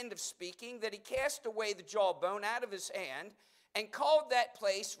made an end of speaking, that he cast away the jawbone out of his hand, and called that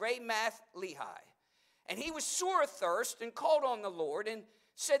place Ramath Lehi. And he was sore athirst, and called on the Lord, and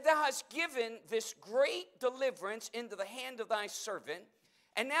said, Thou hast given this great deliverance into the hand of thy servant,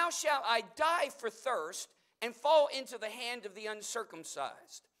 and now shall I die for thirst, and fall into the hand of the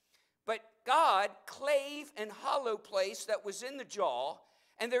uncircumcised. But God clave an hollow place that was in the jaw,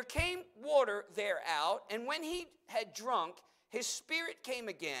 and there came water there out, and when he had drunk, his spirit came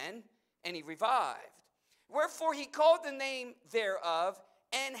again, and he revived. Wherefore he called the name thereof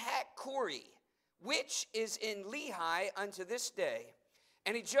En-hakkore, which is in Lehi unto this day.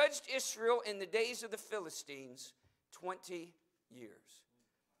 And he judged Israel in the days of the Philistines 20 years.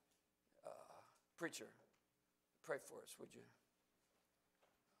 Preacher, pray for us, would you?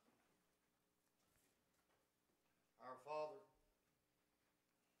 Our Father,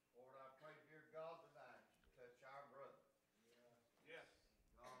 Lord, I pray, dear God, tonight you touch our brother. Yes.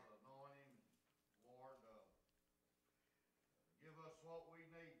 God, anoint him, Lord. Give us what we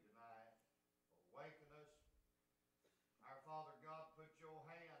need tonight. Awaken us. Our Father God, put your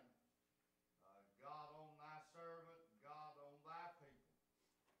hand, God, on thy servant, God, on thy people.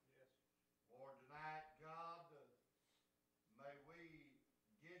 Yes. Lord, tonight, God, may we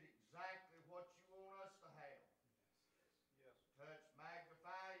get exactly what you want us to have. Yes. Touch,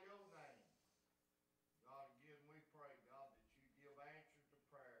 magnify your name. God, again, we pray, God, that you give answers to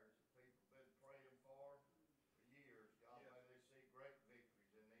prayers that people have been praying for years. God, Yes. may they see great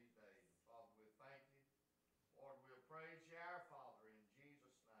victories in these days. Father, we thank you. Lord, we'll praise you, our Father, in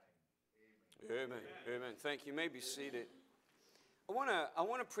Jesus' name. Amen. Amen. Amen. Thank you. You may be seated. I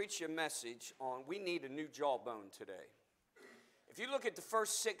want to preach you a message on we need a new jawbone today. If you look at the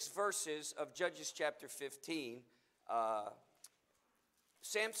first 6 verses of Judges chapter 15,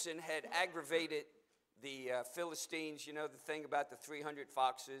 Samson had aggravated the Philistines, you know, the thing about the 300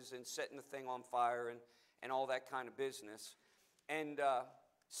 foxes and setting the thing on fire and all that kind of business. And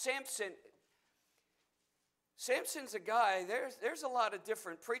Samson's a guy, there's a lot of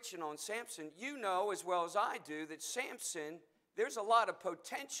different preaching on Samson. You know as well as I do that Samson, there's a lot of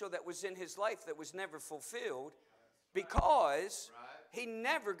potential that was in his life that was never fulfilled because he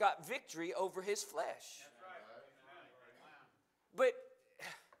never got victory over his flesh. But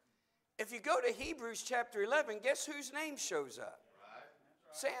if you go to Hebrews chapter 11, guess whose name shows up?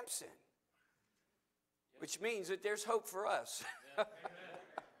 Samson. Which means that there's hope for us.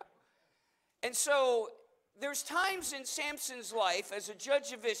 And so there's times in Samson's life as a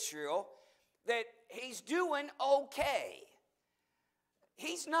judge of Israel that he's doing okay.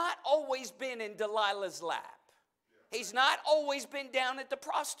 He's not always been in Delilah's lap. He's not always been down at the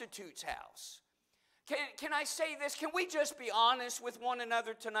prostitute's house. Can I say this? Can we just be honest with one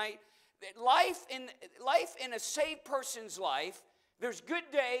another tonight? That life in a saved person's life, there's good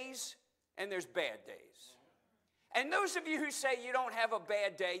days and there's bad days. And those of you who say you don't have a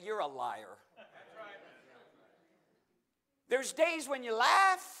bad day, you're a liar. There's days when you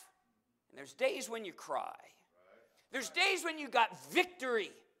laugh, and there's days when you cry. There's days when you got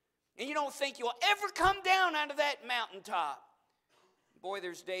victory, and you don't think you'll ever come down out of that mountaintop. boy,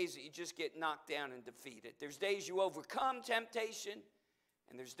 there's days that you just get knocked down and defeated. There's days you overcome temptation,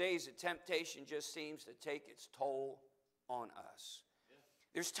 and there's days that temptation just seems to take its toll on us.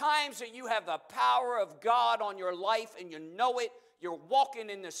 There's times that you have the power of God on your life and you know it. You're walking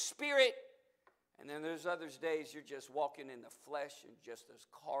in the Spirit. And then there's others days you're just walking in the flesh and just as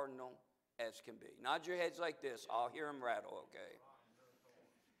carnal as can be. Nod your heads like this. I'll hear them rattle, okay?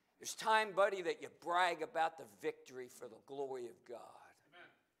 There's time, buddy, that you brag about the victory for the glory of God.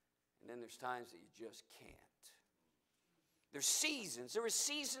 And then there's times that you just can't. There's seasons. There were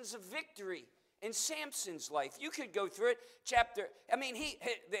seasons of victory in Samson's life. You could go through it.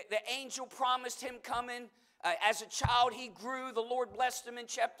 The angel promised him coming. As a child, he grew. The Lord blessed him in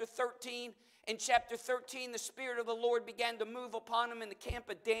chapter 13. In chapter 13, the Spirit of the Lord began to move upon him in the camp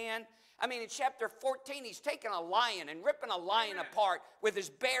of Dan. In chapter 14, he's taking a lion and ripping a lion apart with his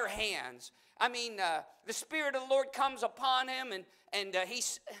bare hands. The Spirit of the Lord comes upon him, and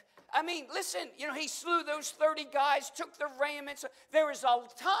he's... listen, he slew those 30 guys, took their raiments. There was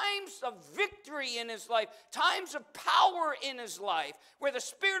times of victory in his life, times of power in his life, where the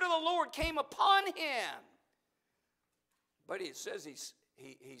Spirit of the Lord came upon him. But it says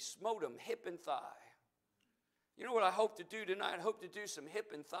he smote him hip and thigh. You know what I hope to do tonight? I hope to do some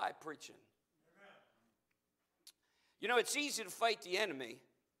hip and thigh preaching. It's easy to fight the enemy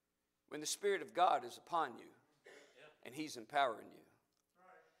when the Spirit of God is upon you and he's empowering you.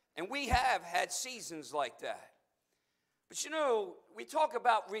 And we have had seasons like that. But we talk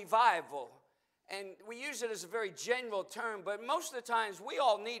about revival, and we use it as a very general term, but most of the times we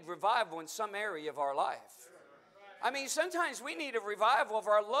all need revival in some area of our life. Sometimes we need a revival of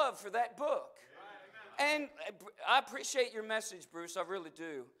our love for that book. And I appreciate your message, Bruce, I really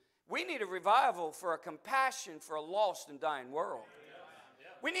do. We need a revival for a compassion for a lost and dying world.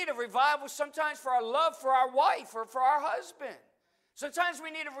 We need a revival sometimes for our love for our wife or for our husband. Sometimes we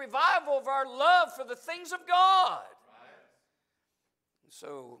need a revival of our love for the things of God. And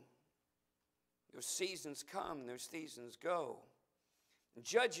so, those seasons come, those seasons go. In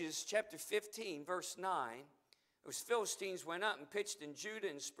Judges chapter 15, verse 9, those Philistines went up and pitched in Judah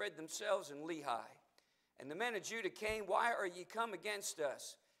and spread themselves in Lehi. And the men of Judah came, "Why are ye come against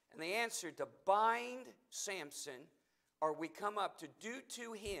us?" And they answered, "To bind Samson, are we come up to do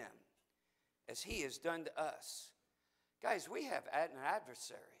to him as he has done to us." Guys, we have an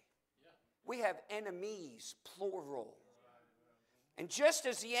adversary. We have enemies, plural. And just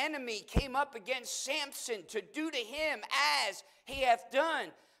as the enemy came up against Samson to do to him as he hath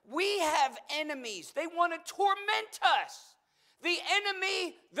done, we have enemies. They want to torment us. The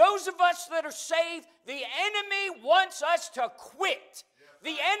enemy, those of us that are saved, the enemy wants us to quit.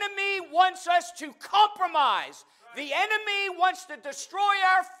 The enemy wants us to compromise. The enemy wants to destroy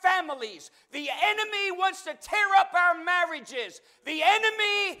our families. The enemy wants to tear up our marriages. The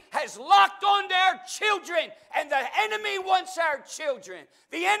enemy has locked onto our children, and the enemy wants our children.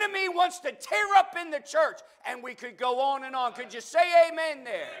 The enemy wants to tear up in the church, and we could go on and on. Could you say amen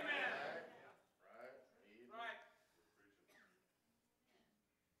there? Amen.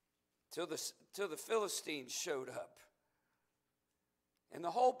 Till the Philistines showed up. And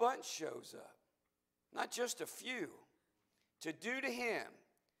the whole bunch shows up. Not just a few, to do to him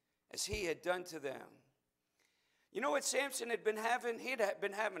as he had done to them. You know what Samson had been having? He had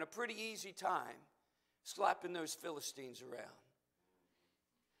been having a pretty easy time slapping those Philistines around.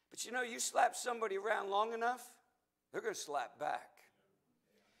 But you slap somebody around long enough, they're going to slap back.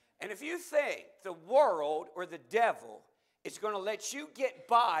 And if you think the world or the devil is going to let you get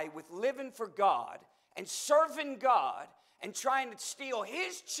by with living for God and serving God and trying to steal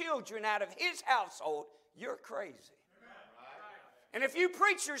his children out of his household, you're crazy. And if you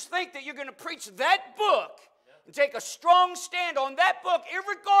preachers think that you're going to preach that book and take a strong stand on that book,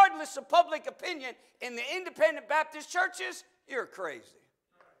 irregardless of public opinion in the independent Baptist churches, you're crazy.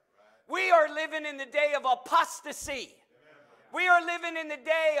 We are living in the day of apostasy. We are living in the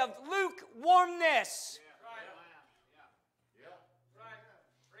day of lukewarmness.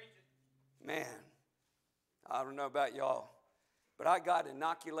 Man, I don't know about y'all, but I got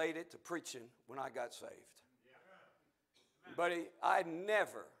inoculated to preaching when I got saved. Buddy, I'll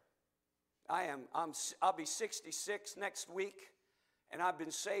be 66 next week, and I've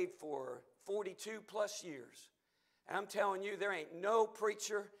been saved for 42 plus years. And I'm telling you, there ain't no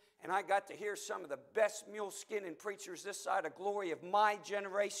preacher, and I got to hear some of the best mule-skinning preachers this side of glory of my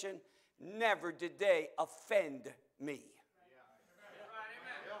generation. Never did they offend me.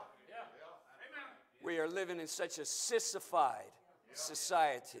 We are living in such a sissified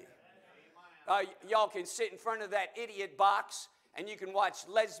society. Y'all can sit in front of that idiot box and you can watch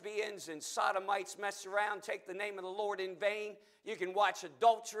lesbians and sodomites mess around, take the name of the Lord in vain. You can watch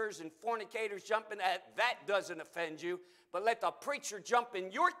adulterers and fornicators jumping at. That doesn't offend you. But let the preacher jump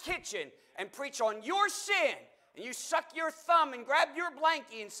in your kitchen and preach on your sin. And you suck your thumb and grab your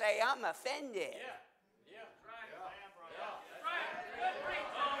blankie and say, I'm offended.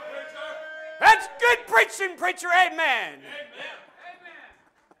 That's good preaching, preacher. Amen.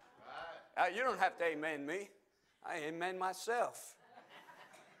 You don't have to amen me. I amen myself.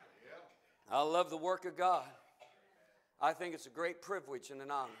 I love the work of God. I think it's a great privilege and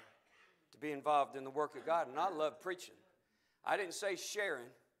an honor to be involved in the work of God. And I love preaching. I didn't say sharing,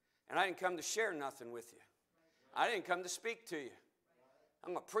 and I didn't come to share nothing with you. I didn't come to speak to you.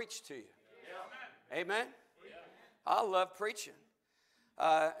 I'm going to preach to you. Amen? I love preaching.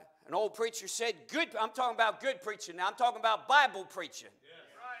 An old preacher said, I'm talking about good preaching now. I'm talking about Bible preaching.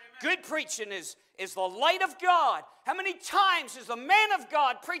 Good preaching is the light of God. How many times has the man of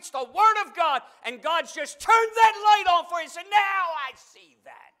God preached the Word of God and God's just turned that light on for you and said, now I see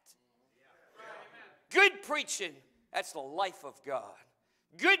that. Good preaching, that's the life of God.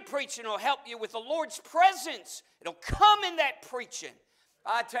 Good preaching will help you with the Lord's presence. It'll come in that preaching.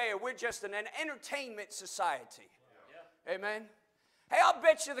 I tell you, we're just an entertainment society. Amen? Hey, I'll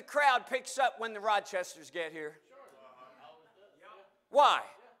bet you the crowd picks up when the Rochesters get here. Why?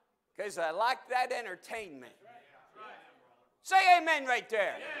 Because I like that entertainment. Say amen right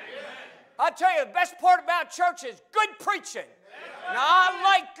there. I'll tell you, the best part about church is good preaching. Now, I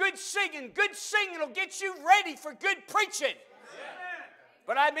like good singing. Good singing will get you ready for good preaching.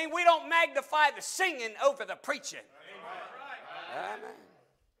 But I mean, we don't magnify the singing over the preaching. Amen.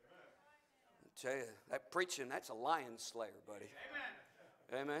 I tell you, that preaching, that's a lion slayer, buddy.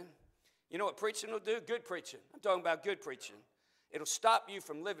 Amen. You know what preaching will do? Good preaching. I'm talking about good preaching. It'll stop you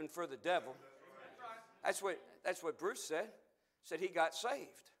from living for the devil. That's what Bruce said. Said he got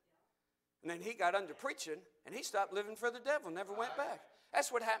saved. And then he got under preaching, and he stopped living for the devil, never went back.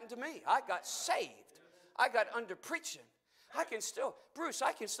 That's what happened to me. I got saved. I got under preaching. I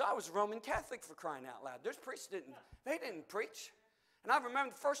was a Roman Catholic, for crying out loud. Those priests they didn't preach. And I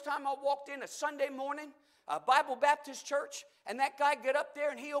remember the first time I walked in a Sunday morning, a Bible Baptist church, and that guy got up there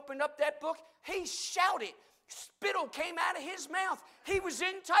and he opened up that book. He shouted. Spittle came out of his mouth. He was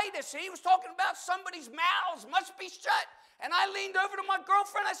in Titus. He was talking about somebody's mouths must be shut. And I leaned over to my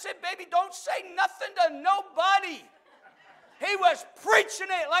girlfriend. I said, baby, don't say nothing to nobody. He was preaching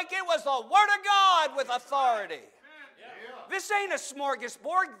it like it was the Word of God with authority. This ain't a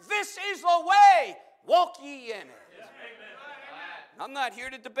smorgasbord. This is the way. Walk ye in it. I'm not here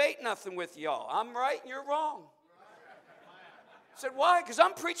to debate nothing with y'all. I'm right and you're wrong. I said, why? Because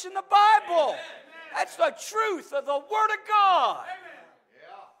I'm preaching the Bible. That's the truth of the Word of God.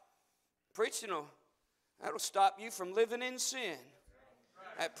 Preaching that'll stop you from living in sin.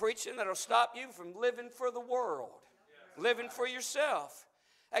 That preaching that'll stop you from living for the world, living for yourself.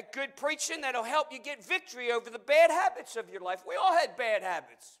 That good preaching that'll help you get victory over the bad habits of your life. We all had bad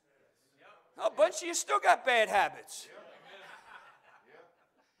habits. A bunch of you still got bad habits.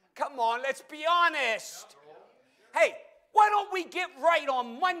 Come on, let's be honest. Hey, why don't we get right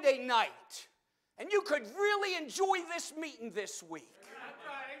on Monday night? And you could really enjoy this meeting this week.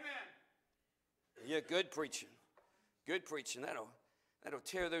 Yeah, good preaching. Good preaching. That'll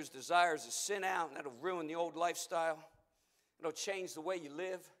tear those desires of sin out, and that'll ruin the old lifestyle. It'll change the way you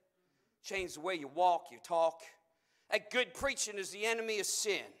live, change the way you walk, you talk. That good preaching is the enemy of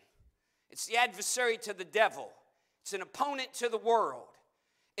sin. It's the adversary to the devil. It's an opponent to the world.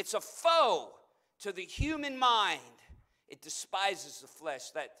 It's a foe to the human mind. It despises the flesh.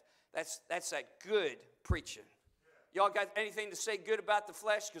 That's that good preaching. Y'all got anything to say good about the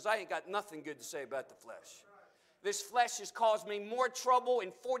flesh? Because I ain't got nothing good to say about the flesh. This flesh has caused me more trouble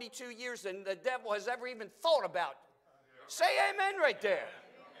in 42 years than the devil has ever even thought about. Say amen right there.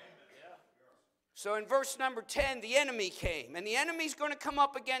 So in verse number 10, the enemy came. And the enemy's going to come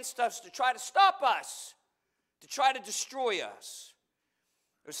up against us to try to stop us, to try to destroy us.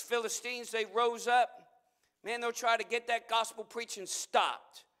 Those Philistines, they rose up. Man, they'll try to get that gospel preaching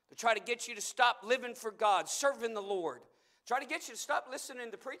stopped. They'll try to get you to stop living for God, serving the Lord. Try to get you to stop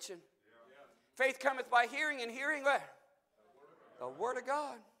listening to preaching. Faith cometh by hearing, and hearing what? The Word of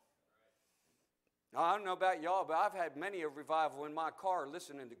God. Now, I don't know about y'all, but I've had many a revival in my car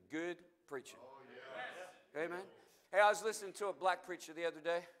listening to good preaching. Amen. Hey, I was listening to a black preacher the other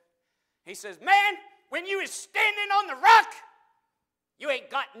day. He says, man, when you is standing on the rock, you ain't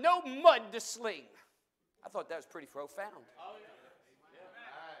got no mud to sling. I thought that was pretty profound.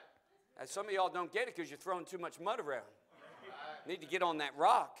 And some of y'all don't get it because you're throwing too much mud around. You need to get on that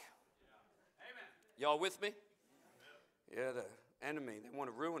rock. Y'all with me? Yeah, the enemy, they want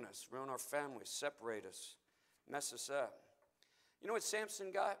to ruin us, ruin our families, separate us, mess us up. You know what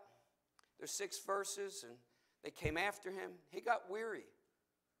Samson got? There's 6 verses, and they came after him. He got weary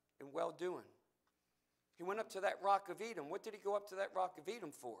in well-doing. He went up to that rock of Edom. What did he go up to that rock of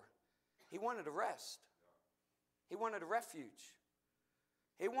Edom for? He wanted a rest. He wanted a refuge.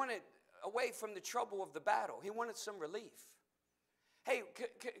 He wanted away from the trouble of the battle. He wanted some relief. Hey,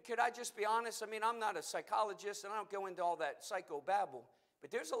 could I just be honest? I mean, I'm not a psychologist, and I don't go into all that psychobabble,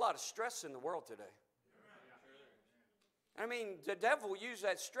 but there's a lot of stress in the world today. I mean, the devil used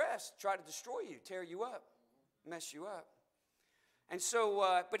that stress to try to destroy you, tear you up, mess you up. And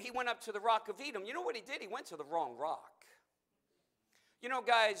so, but he went up to the rock of Edom. You know what he did? He went to the wrong rock. You know,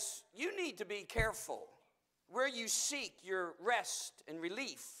 guys, you need to be careful where you seek your rest and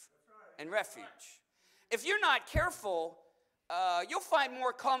relief and refuge. If you're not careful, you'll find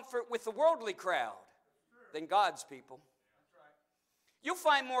more comfort with the worldly crowd than God's people. You'll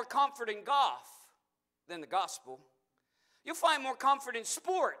find more comfort in golf than the gospel. You'll find more comfort in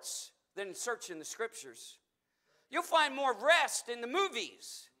sports than in searching the scriptures. You'll find more rest in the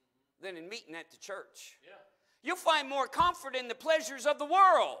movies than in meeting at the church. You'll find more comfort in the pleasures of the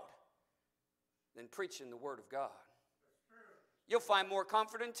world than preaching the Word of God. You'll find more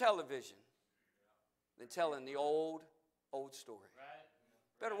comfort in television than telling the old story.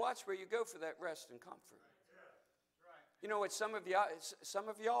 Better watch where you go for that rest and comfort. You know what, some of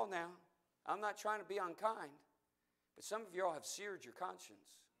y'all now, I'm not trying to be unkind, but some of y'all have seared your conscience.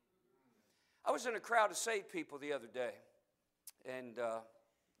 I was in a crowd of saved people the other day, and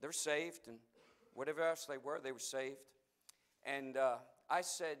they're saved, and whatever else they were saved. And I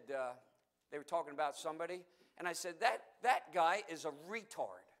said, they were talking about somebody, and I said, that guy is a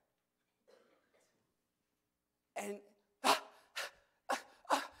retard. And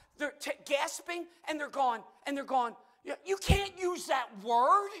they're gasping, and they're going, you can't use that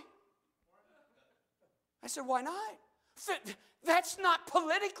word. I said, why not? That's not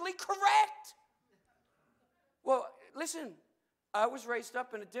politically correct. Well, listen, I was raised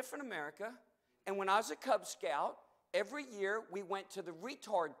up in a different America, and when I was a Cub Scout, every year we went to the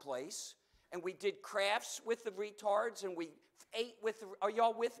retard place, and we did crafts with the retards, and we ate with the, are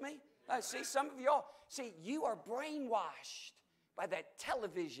y'all with me? See, some of y'all, see, you are brainwashed by that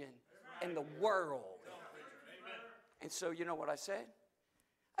television and the world. And so, you know what I said?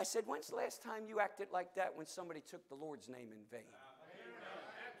 I said, when's the last time you acted like that when somebody took the Lord's name in vain?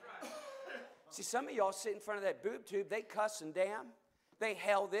 See, some of y'all sit in front of that boob tube, they cuss and damn. They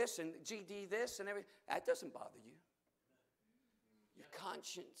hell this and GD this and everything. That doesn't bother you. Your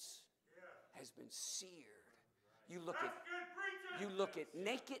conscience has been seared. You look at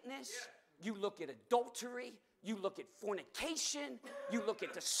nakedness. You look at adultery. You look at fornication. You look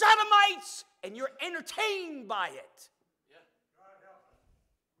at the sodomites, and you're entertained by it.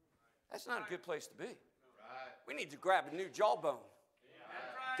 That's not a good place to be. We need to grab a new jawbone.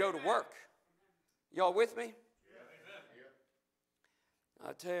 Go to work. Y'all with me?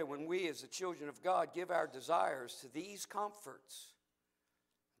 I tell you, when we as the children of God give our desires to these comforts,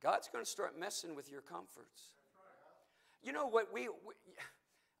 God's going to start messing with your comforts. You know what,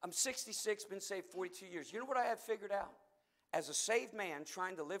 I'm 66, been saved 42 years. You know what I have figured out? As a saved man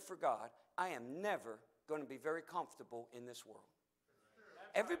trying to live for God, I am never going to be very comfortable in this world.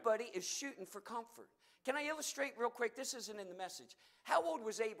 Everybody is shooting for comfort. Can I illustrate real quick? This isn't in the message. How old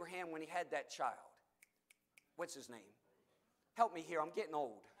was Abraham when he had that child? What's his name? Help me here, I'm getting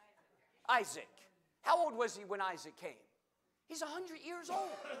old. Isaac. How old was he when Isaac came? He's 100 years old.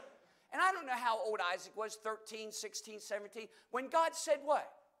 And I don't know how old Isaac was, 13, 16, 17. When God said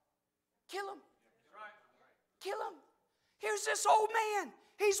what? Kill him. Kill him. Here's this old man.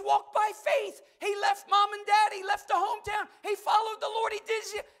 He's walked by faith. He left mom and dad. He left the hometown. He followed the Lord. He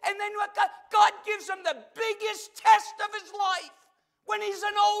did. And then what God gives him the biggest test of his life when he's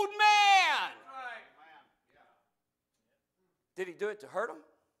an old man. Did he do it to hurt him?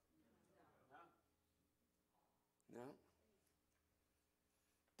 No.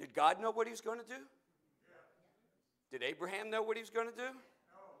 Did God know what he was going to do? Did Abraham know what he was going to do?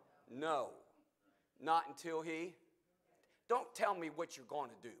 No. Not until he... Don't tell me what you're going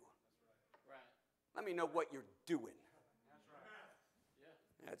to do. Let me know what you're doing.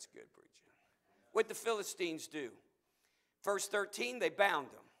 That's good preaching. What the Philistines do? Verse 13, they bound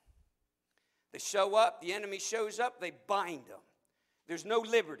them. They show up, the enemy shows up, they bind them. There's no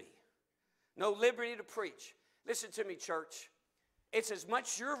liberty. No liberty to preach. Listen to me, church. It's as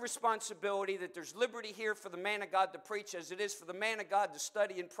much your responsibility that there's liberty here for the man of God to preach as it is for the man of God to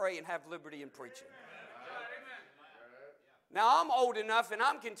study and pray and have liberty in preaching. Now, I'm old enough and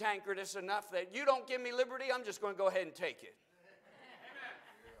I'm cantankerous enough that you don't give me liberty, I'm just going to go ahead and take it.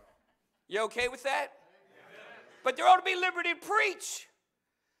 You okay with that? But there ought to be liberty to preach.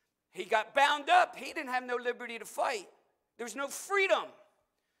 He got bound up. He didn't have no liberty to fight. There was no freedom.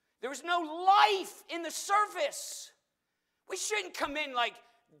 There was no life in the service. We shouldn't come in like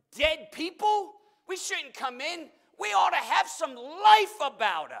dead people. We shouldn't come in. We ought to have some life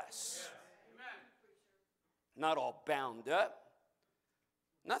about us. Not all bound up.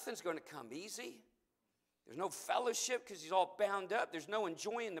 Nothing's going to come easy. There's no fellowship because he's all bound up. There's no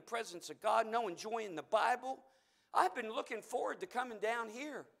enjoying the presence of God, no enjoying the Bible. I've been looking forward to coming down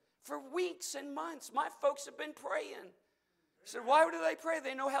here for weeks and months. My folks have been praying. I said, why do they pray?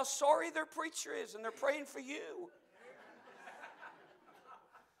 They know how sorry their preacher is, and they're praying for you.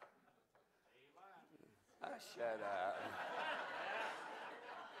 Shut up.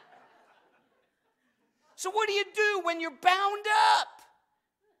 So what do you do when you're bound up?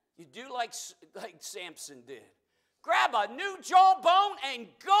 You do like Samson did. Grab a new jawbone and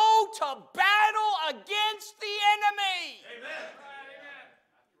go to battle against the enemy. Amen.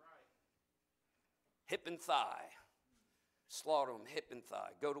 Hip and thigh. Slaughter them, hip and thigh.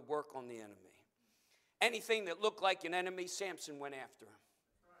 Go to work on the enemy. Anything that looked like an enemy, Samson went after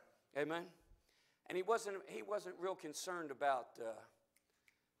him. Amen. And he wasn't real concerned about,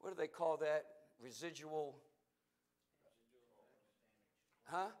 what do they call that? Residual,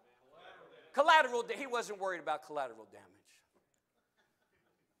 huh? Collateral. He wasn't worried about collateral damage.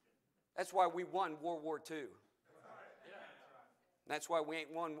 That's why we won World War II. That's why we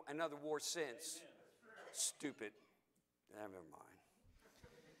ain't won another war since. Stupid. Never mind.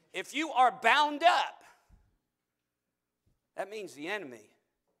 If you are bound up, that means the enemy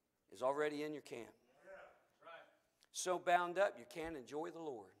is already in your camp. So bound up, you can't enjoy the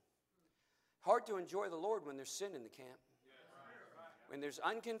Lord. Hard to enjoy the Lord when there's sin in the camp. When there's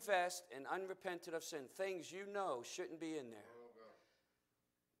unconfessed and unrepented of sin, things you know shouldn't be in there.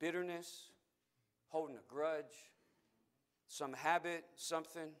 Bitterness, holding a grudge, some habit,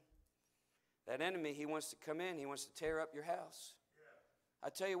 something. That enemy, he wants to come in, he wants to tear up your house. I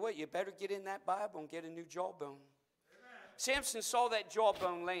tell you what, you better get in that Bible and get a new jawbone. Samson saw that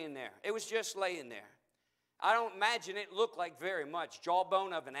jawbone laying there. It was just laying there. I don't imagine it looked like very much.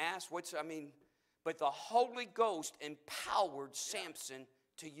 Jawbone of an ass, but the Holy Ghost empowered Samson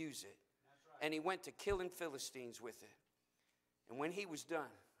to use it. And he went to killing Philistines with it. And when he was done,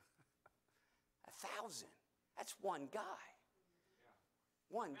 1,000. That's one guy.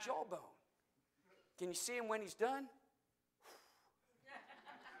 One jawbone. Can you see him when he's done?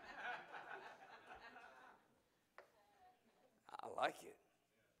 I like it.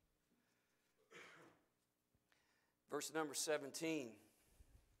 Verse number 17.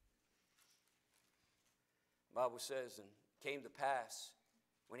 The Bible says, and came to pass,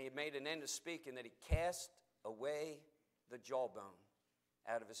 when he had made an end of speaking, that he cast away the jawbone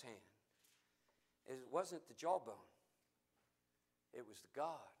out of his hand. It wasn't the jawbone. It was the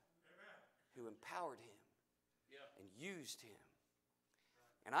God who empowered him and used him.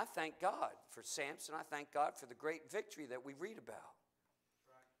 And I thank God for Samson. I thank God for the great victory that we read about.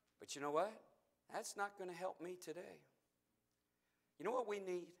 But you know what? That's not going to help me today. You know what we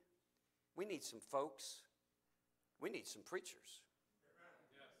need? We need some folks. We need some preachers.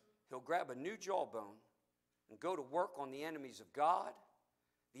 He'll grab a new jawbone and go to work on the enemies of God,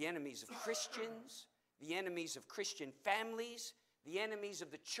 the enemies of Christians, the enemies of Christian families, the enemies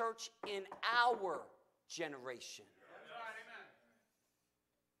of the church in our generation.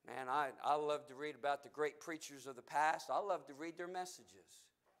 Man, I love to read about the great preachers of the past. I love to read their messages.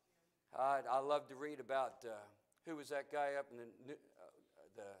 I love to read about, who was that guy up in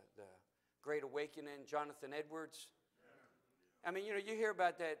the Great Awakening, Jonathan Edwards. I mean, you hear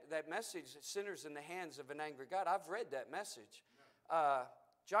about that message, sinners in the hands of an angry God. I've read that message.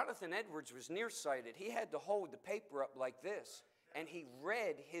 Jonathan Edwards was nearsighted. He had to hold the paper up like this, and he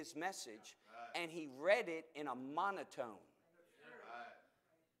read his message, and he read it in a monotone.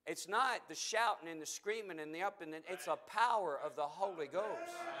 It's not the shouting and the screaming and the up and the, it's a power of the Holy Ghost.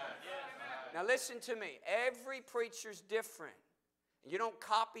 Now listen to me. Every preacher's different. You don't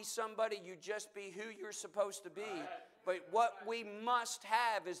copy somebody, you just be who you're supposed to be. But what we must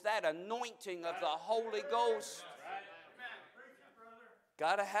have is that anointing of the Holy Ghost.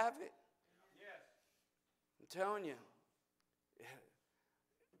 Got to have it. I'm telling you.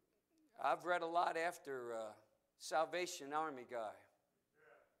 I've read a lot after Salvation Army guy.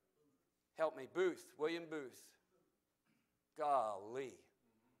 Help me, William Booth. Golly.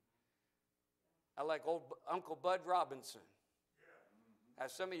 I like old Uncle Bud Robinson.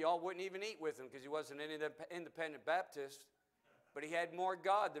 Some of y'all wouldn't even eat with him because he wasn't an independent Baptist. But he had more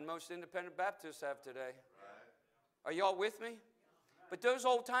God than most independent Baptists have today. Are y'all with me? But those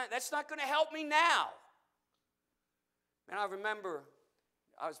old times, that's not going to help me now. And I remember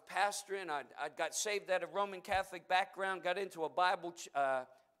I was pastoring. I got saved out of Roman Catholic background, got into a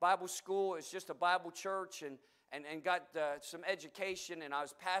Bible school. It's just a Bible church, and got some education, and I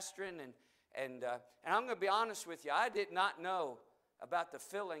was pastoring. And I'm going to be honest with you, I did not know about the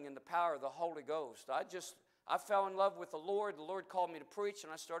filling and the power of the Holy Ghost. I fell in love with the Lord. The Lord called me to preach,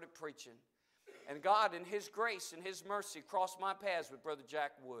 and I started preaching. And God, in His grace and His mercy, crossed my paths with Brother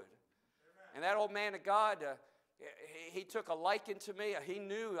Jack Wood. And that old man of God, he took a liking to me. He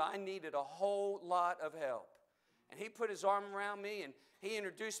knew I needed a whole lot of help. And he put his arm around me, and he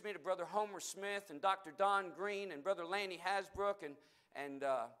introduced me to Brother Homer Smith and Dr. Don Green and Brother Lanny Hasbrook and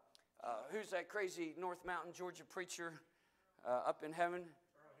who's that crazy North Mountain, Georgia preacher up in heaven?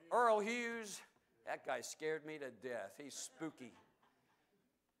 Earl Hughes. That guy scared me to death. He's spooky.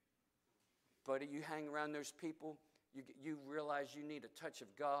 But you hang around those people, you realize you need a touch of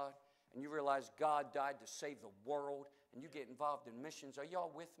God, and you realize God died to save the world, and you get involved in missions. Are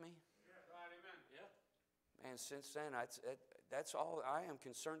y'all with me? Yeah. Right, amen. Yeah. Man, since then, that's all I am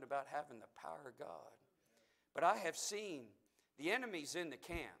concerned about, having the power of God. But I have seen the enemies in the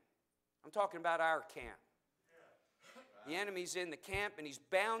camp. I'm talking about our camp. The enemy's in the camp, and he's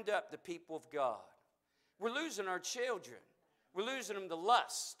bound up the people of God. We're losing our children. We're losing them to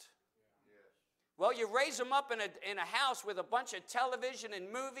lust. Well, you raise them up in a house with a bunch of television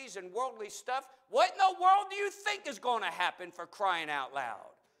and movies and worldly stuff. What in the world do you think is going to happen, for crying out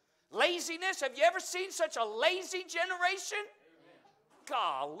loud? Laziness? Have you ever seen such a lazy generation?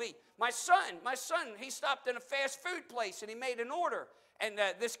 Golly. My son, he stopped in a fast food place and he made an order. And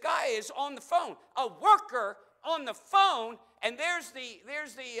this guy is on the phone, a worker on the phone, and there's the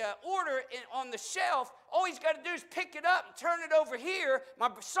order on the shelf. All he's got to do is pick it up and turn it over here. My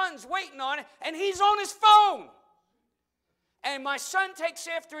son's waiting on it, and he's on his phone. And my son takes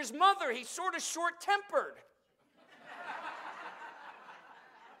after his mother. He's sort of short-tempered.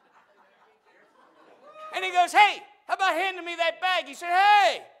 And he goes, "Hey, how about handing me that bag?" He said,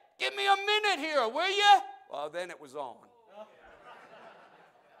 "Hey, give me a minute here, will you?" Well, then it was on.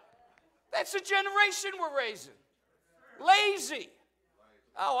 That's the generation we're raising. Lazy.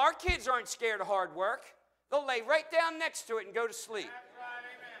 Oh, our kids aren't scared of hard work. They'll lay right down next to it and go to sleep.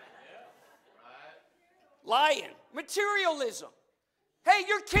 Lying. Materialism. Hey,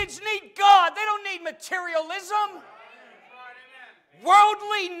 your kids need God. They don't need materialism.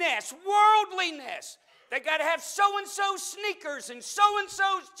 Worldliness. Worldliness. They got to have so-and-so's sneakers and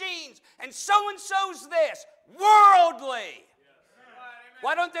so-and-so's jeans and so-and-so's this. Worldly.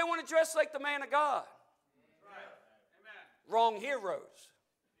 Why don't they want to dress like the man of God? Wrong heroes.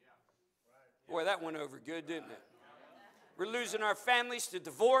 Boy, that went over good, didn't it? We're losing our families to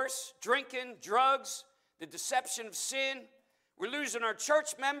divorce, drinking, drugs, the deception of sin. We're losing our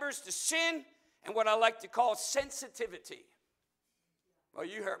church members to sin and what I like to call sensitivity. Well,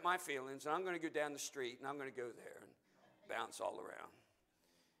 you hurt my feelings, and I'm going to go down the street, and I'm going to go there and bounce all around.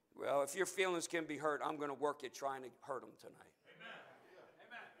 Well, if your feelings can be hurt, I'm going to work at trying to hurt them tonight.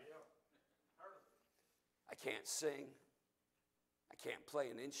 I can't sing. I can't play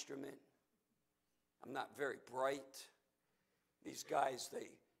an instrument. I'm not very bright. These guys, they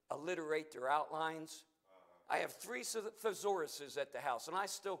alliterate their outlines. I have 3 thesauruses at the house, and I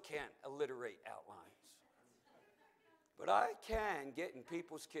still can't alliterate outlines. But I can get in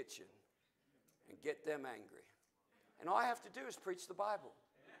people's kitchen and get them angry. And all I have to do is preach the Bible.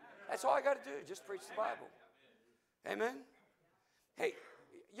 That's all I got to do, just preach the Bible. Amen? Hey,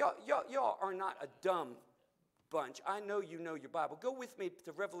 y'all are not a dumb bunch. I know you know your Bible. Go with me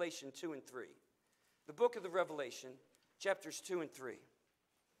to Revelation 2 and 3. The book of the Revelation, chapters 2 and 3.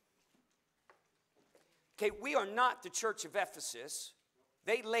 Okay, we are not the church of Ephesus.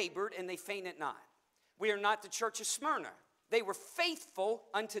 They labored and they fainted not. We are not the church of Smyrna. They were faithful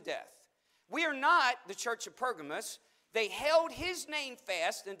unto death. We are not the church of Pergamos. They held his name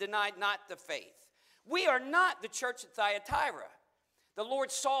fast and denied not the faith. We are not the church of Thyatira. The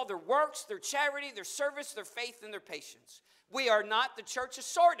Lord saw their works, their charity, their service, their faith, and their patience. We are not the church of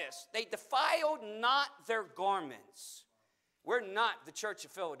Sardis. They defiled not their garments. We're not the church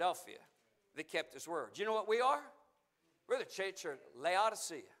of Philadelphia that kept his word. Do you know what we are? We're the church of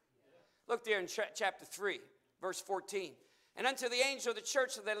Laodicea. Look there in chapter 3, verse 14. And unto the angel of the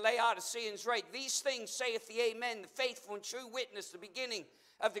church of the Laodiceans write, These things saith the Amen, the faithful and true witness, the beginning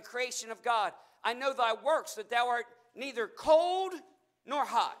of the creation of God. I know thy works, that thou art neither cold nor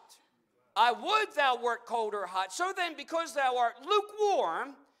hot. I would thou wert cold or hot. So then, because thou art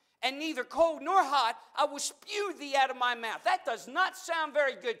lukewarm and neither cold nor hot, I will spew thee out of my mouth. That does not sound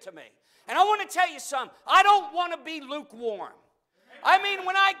very good to me. And I want to tell you something. I don't want to be lukewarm. I mean,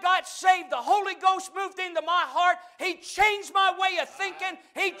 when I got saved, the Holy Ghost moved into my heart. He changed my way of thinking.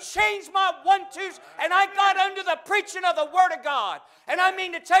 He changed my one-twos. And I got under the preaching of the Word of God. And I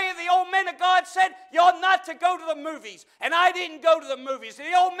mean to tell you, the old men of God said, you ought not to go to the movies. And I didn't go to the movies. And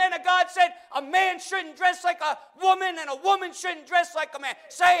the old men of God said, a man shouldn't dress like a woman and a woman shouldn't dress like a man.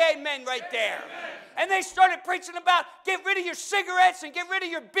 Say amen right there. Amen. And they started preaching about get rid of your cigarettes and get rid of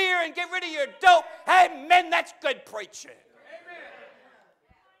your beer and get rid of your dope. Amen, that's good preaching.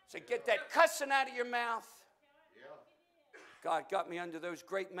 So get that cussing out of your mouth. God got me under those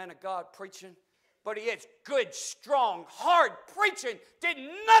great men of God preaching. But he is good, strong, hard preaching. Did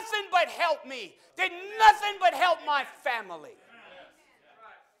nothing but help me. Did nothing but help my family.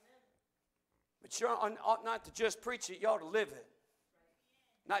 But you ought not to just preach it. You ought to live it.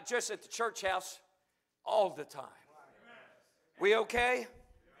 Not just at the church house, all the time. We okay?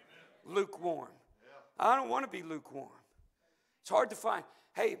 Lukewarm. I don't want to be lukewarm. It's hard to find.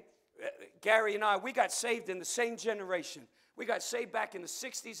 Hey, Gary and I, we got saved in the same generation. We got saved back in the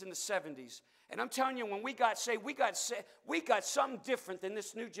 60s and the 70s. And I'm telling you, when we got saved, we got something different than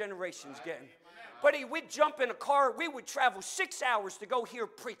this new generation's getting. Buddy, we'd jump in a car. We would travel 6 hours to go hear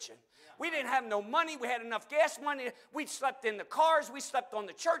preaching. We didn't have no money. We had enough gas money. We slept in the cars. We slept on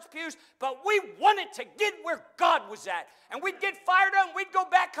the church pews. But we wanted to get where God was at. And we'd get fired up and we'd go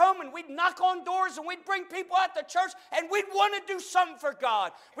back home and we'd knock on doors and we'd bring people out to church and we'd want to do something for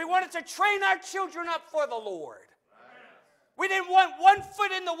God. We wanted to train our children up for the Lord. We didn't want one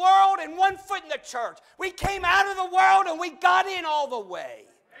foot in the world and one foot in the church. We came out of the world and we got in all the way.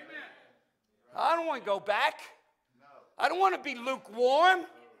 I don't want to go back. I don't want to be lukewarm.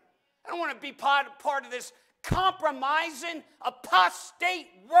 I don't want to be part of this compromising, apostate,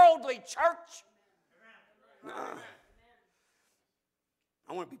 worldly church. No.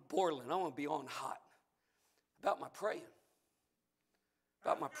 I want to be boiling. I want to be on hot. About my praying.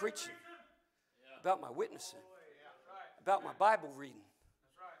 About my preaching. About my witnessing. About my Bible reading.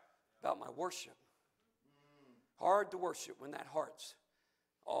 About my worship. Hard to worship when that heart's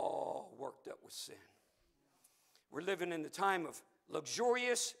all worked up with sin. We're living in the time of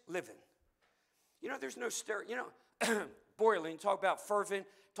luxurious living. You know, there's no boiling. Talk about fervent.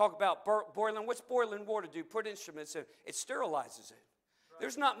 Talk about boiling. What's boiling water do? Put instruments in. It sterilizes it.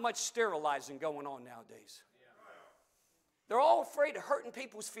 There's not much sterilizing going on nowadays. They're all afraid of hurting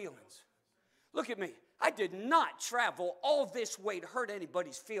people's feelings. Look at me. I did not travel all this way to hurt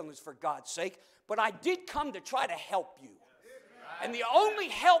anybody's feelings for God's sake, but I did come to try to help you. And the only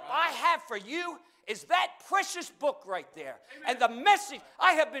help I have for you is that precious book right there. And the message,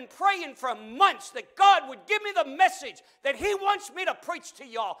 I have been praying for months that God would give me the message that he wants me to preach to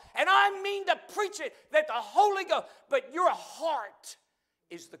y'all. And I mean to preach it that the Holy Ghost, but your heart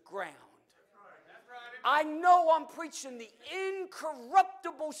is the ground. I know I'm preaching the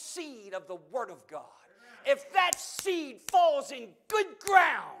incorruptible seed of the Word of God. If that seed falls in good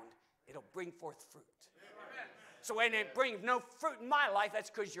ground, it'll bring forth fruit. So when it brings no fruit in my life, that's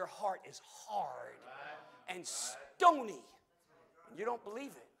because your heart is hard and stony. You don't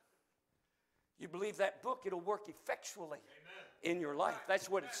believe it. You believe that book, it'll work effectually in your life. That's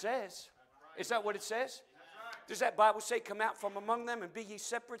what it says. Is that what it says? Does that Bible say, come out from among them and be ye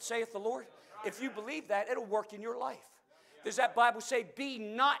separate, saith the Lord? If you believe that, it'll work in your life. Does that Bible say, be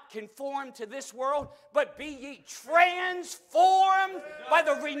not conformed to this world, but be ye transformed by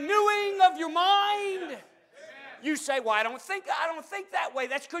the renewing of your mind? You say, well, I don't think that way.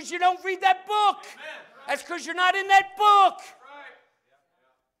 That's because you don't read that book. That's because you're not in that book.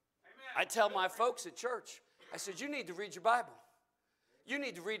 I tell my folks at church, I said, you need to read your Bible. You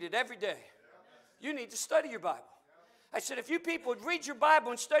need to read it every day. You need to study your Bible. I said, if you people would read your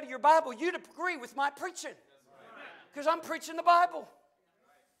Bible and study your Bible, you'd agree with my preaching. Because I'm preaching the Bible.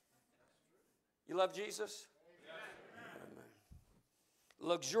 You love Jesus? Amen.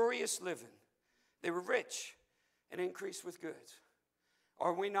 Luxurious living. They were rich and increased with goods.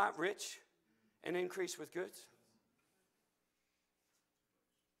 Are we not rich and increased with goods?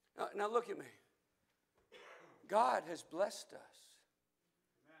 Now look at me. God has blessed us.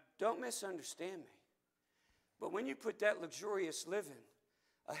 Don't misunderstand me. But when you put that luxurious living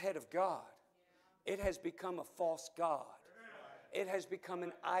ahead of God, it has become a false god. It has become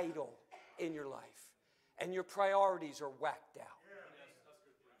an idol in your life. And your priorities are whacked out.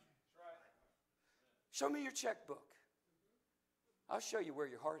 Show me your checkbook. I'll show you where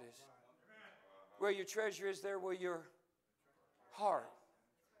your heart is. Where your treasure is, there will your heart.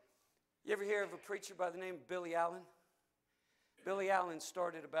 You ever hear of a preacher by the name of Billy Allen? Billy Allen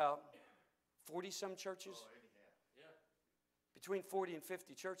started about 40-some churches. Between 40 and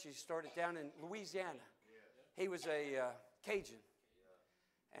 50 churches. He started down in Louisiana. He was a Cajun.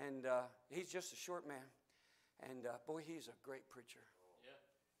 And he's just a short man. And boy, he's a great preacher.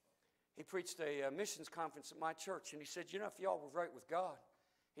 He preached a missions conference at my church. And he said, you know, if y'all were right with God,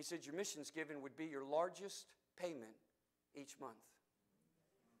 he said, your missions giving would be your largest payment each month.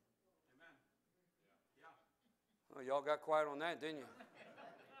 Well, y'all got quiet on that, didn't you?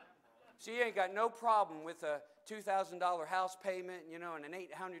 See, you ain't got no problem with a $2,000 house payment, you know, and an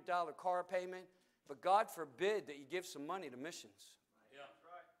 $800 car payment. But God forbid that you give some money to missions.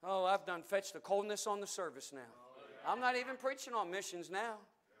 Oh, I've done fetched the coldness on the service now. I'm not even preaching on missions now.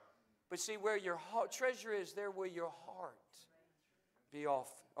 But see, where your treasure is, there will your heart be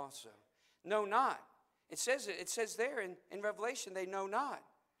also. Know not. It says there in Revelation, they know not.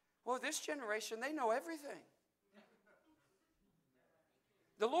 Well, this generation, they know everything.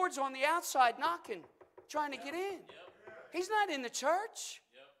 The Lord's on the outside knocking, trying to get in. He's not in the church.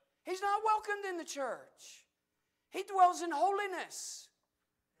 He's not welcomed in the church. He dwells in holiness.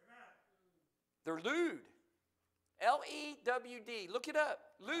 They're lewd. L-E-W-D. Look it up.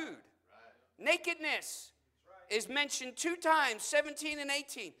 Lewd. Nakedness is mentioned 2 times, 17 and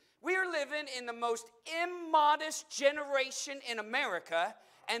 18. We are living in the most immodest generation in America,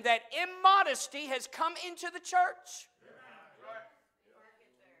 and that immodesty has come into the church.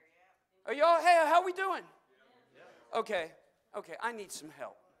 Are y'all, hey, how we doing? Okay, I need some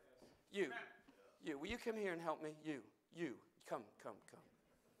help. You, will you come here and help me? You, come.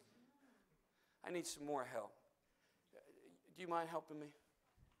 I need some more help. Do you mind helping me?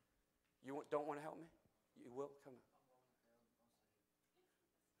 You don't want to help me? You will? Come on.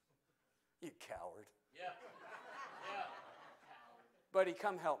 You coward. Yeah. Buddy,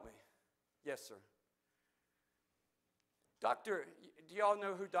 come help me. Yes, sir. Do y'all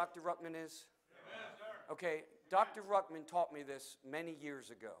know who Dr. Ruckman is? Okay, Dr. Ruckman taught me this many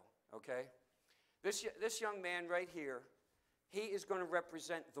years ago, okay? This young man right here, he is going to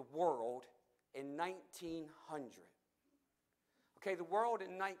represent the world in 1900. Okay, the world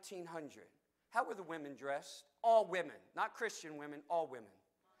in 1900. How were the women dressed? All women, not Christian women, all women.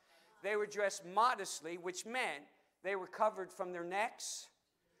 They were dressed modestly, which meant they were covered from their necks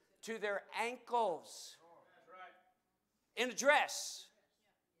to their ankles in a dress.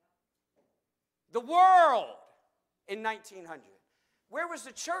 The world in 1900. Where was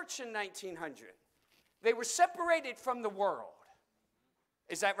the church in 1900? They were separated from the world.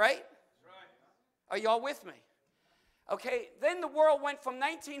 Is that right? Are y'all with me? Okay, then the world went from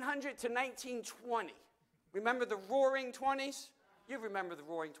 1900 to 1920. Remember the Roaring 20s? You remember the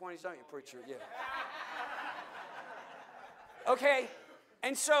Roaring 20s, don't you, preacher? Yeah. Okay,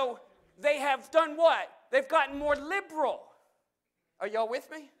 and so they have done what? They've gotten more liberal. Are y'all with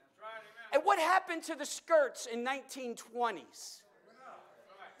me? And what happened to the skirts in 1920s?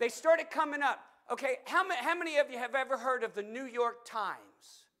 They started coming up. Okay, how many of you have ever heard of the New York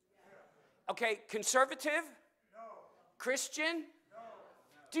Times? Okay, conservative? Christian?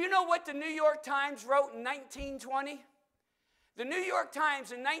 Do you know what the New York Times wrote in 1920? The New York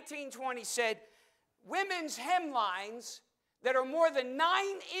Times in 1920 said, women's hemlines that are more than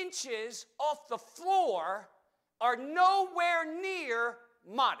 9 inches off the floor are nowhere near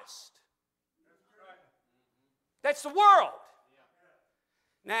modest. That's the world.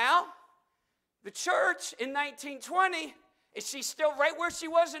 Now, the church in 1920, is she still right where she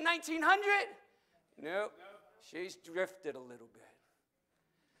was in 1900? Nope. She's drifted a little bit.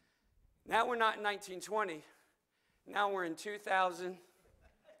 Now we're not in 1920. Now we're in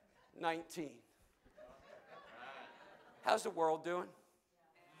 2019. How's the world doing?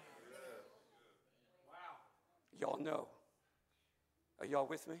 Y'all know. Are y'all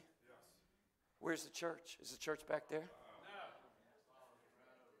with me? Where's the church? Is the church back there?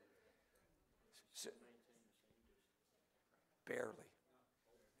 Barely.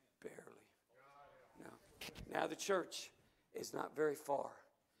 No. Now the church is not very far.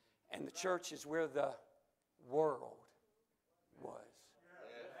 And the church is where the world was.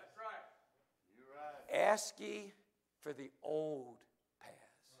 That's right. Ask ye for the old paths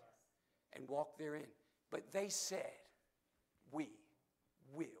and walk therein. But they said, we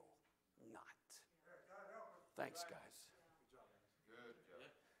will not. Thanks, guys.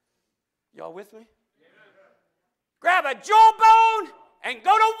 Y'all with me? Grab a jawbone and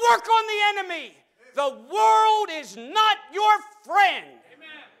go to work on the enemy. The world is not your friend.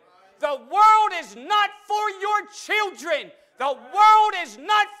 The world is not for your children. The world is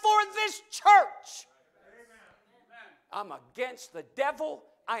not for this church. I'm against the devil.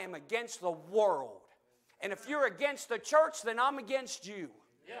 I am against the world. And if you're against the church, then I'm against you.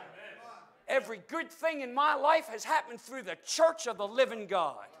 Every good thing in my life has happened through the church of the living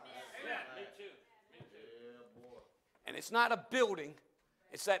God. And it's not a building.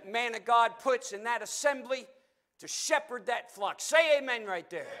 It's that man of God puts in that assembly to shepherd that flock. Say amen right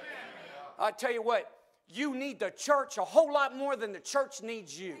there. I tell you what, you need the church a whole lot more than the church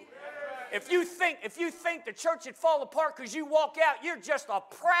needs you. If you think the church would fall apart because you walk out, you're just a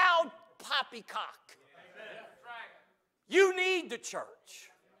proud poppycock. You need the church.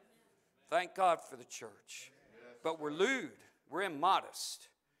 Thank God for the church. But we're lewd. We're immodest.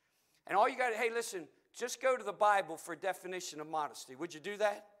 And all you got to, hey, listen, just go to the Bible for a definition of modesty. Would you do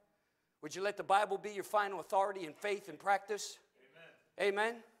that? Would you let the Bible be your final authority in faith and practice?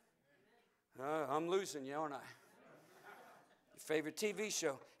 Amen? I'm losing you, aren't I? Your favorite TV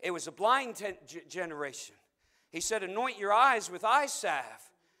show. It was a blind generation. He said, anoint your eyes with eye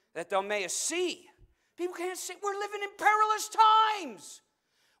salve that thou mayest see. People can't see. We're living in perilous times.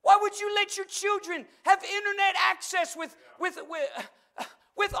 Why would you let your children have internet access with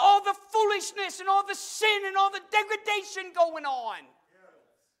all the foolishness and all the sin and all the degradation going on?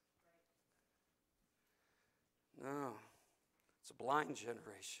 No, it's a blind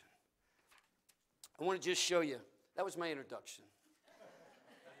generation. I want to just show you. That was my introduction.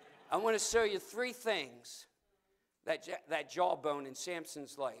 I want to show you 3 things that jawbone in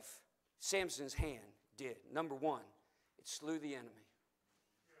Samson's life, Samson's hand did. Number 1, it slew the enemy.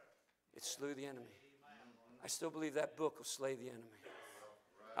 It slew the enemy. I still believe that book will slay the enemy.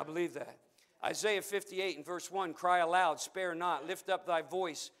 I believe that. Isaiah 58 and verse 1, cry aloud, spare not, lift up thy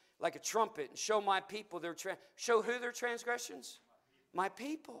voice like a trumpet, and show my people show who their transgressions? My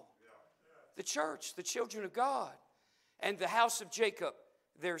people. The church, the children of God, and the house of Jacob,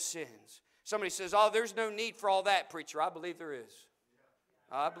 their sins. Somebody says, oh, there's no need for all that, preacher. I believe there is.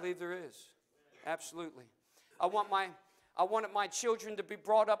 I believe there is. Absolutely. I wanted my children to be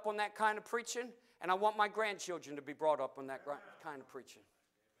brought up on that kind of preaching, and I want my grandchildren to be brought up on that kind of preaching.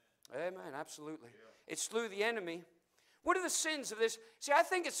 Amen, absolutely. It slew the enemy. What are the sins of this? See, I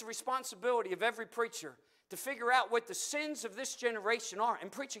think it's the responsibility of every preacher to figure out what the sins of this generation are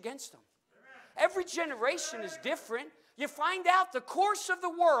and preach against them. Every generation is different. You find out the course of the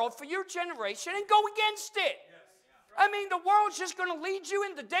world for your generation and go against it. I mean, the world's just going to lead you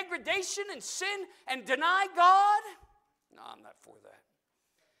into degradation and sin and deny God? No, I'm not for that.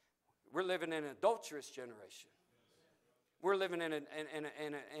 We're living in an adulterous generation. We're living in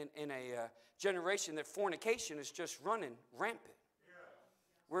a generation that fornication is just running rampant.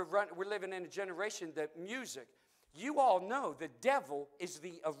 We're living in a generation that music, you all know the devil is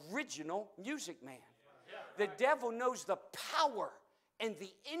the original music man. The devil knows the power and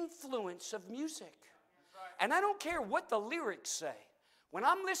the influence of music. And I don't care what the lyrics say. When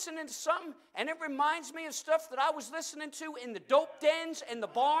I'm listening to something and it reminds me of stuff that I was listening to in the dope dens and the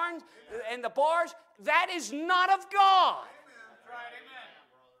barns and the bars, that is not of God.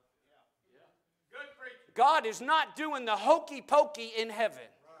 God is not doing the hokey pokey in heaven.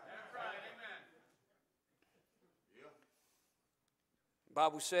 The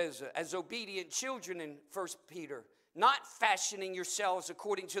Bible says, as obedient children in 1 Peter, not fashioning yourselves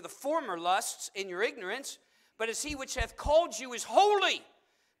according to the former lusts in your ignorance, but as he which hath called you is holy,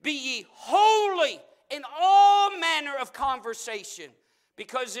 be ye holy in all manner of conversation,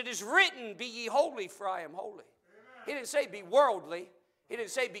 because it is written, be ye holy, for I am holy. He didn't say be worldly. He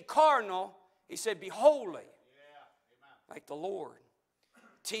didn't say be carnal. He said be holy, like the Lord.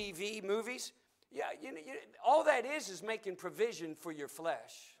 TV, movies, all that is making provision for your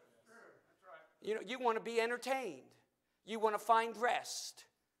flesh. You want to be entertained. You want to find rest.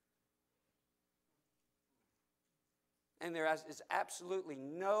 And there is absolutely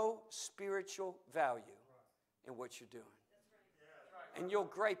no spiritual value in what you're doing. And you'll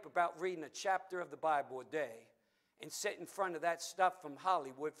gripe about reading a chapter of the Bible a day and sit in front of that stuff from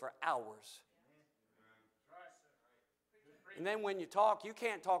Hollywood for hours. And then when you talk, you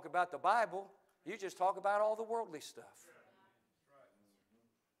can't talk about the Bible. You just talk about all the worldly stuff.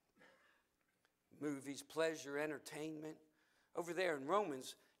 Movies, pleasure, entertainment. Over there in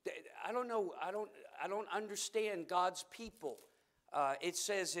Romans, I don't know. I don't understand God's people. It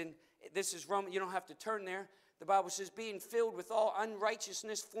says this is Romans. You don't have to turn there. The Bible says, being filled with all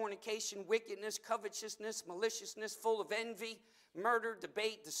unrighteousness, fornication, wickedness, covetousness, maliciousness, full of envy, murder,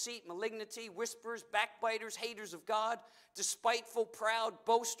 debate, deceit, malignity, whisperers, backbiters, haters of God, despiteful, proud,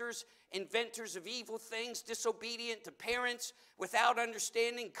 boasters, inventors of evil things, disobedient to parents, without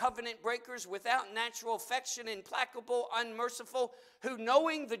understanding, covenant breakers, without natural affection, implacable, unmerciful, who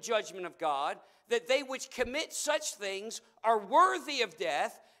knowing the judgment of God, that they which commit such things are worthy of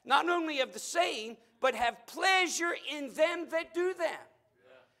death, not only of the same, but have pleasure in them that do them.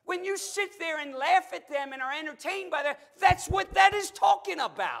 When you sit there and laugh at them and are entertained by them, that's what that is talking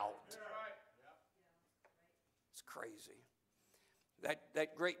about. It's crazy.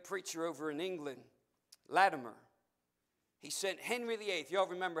 That great preacher over in England, Latimer, he sent Henry VIII. Y'all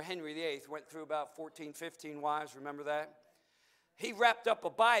remember Henry VIII went through about 14, 15 wives. Remember that? He wrapped up a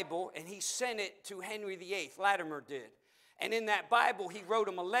Bible and he sent it to Henry VIII. Latimer did. And in that Bible, he wrote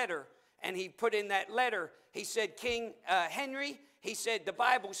him a letter. And he put in that letter, he said, King Henry, he said, the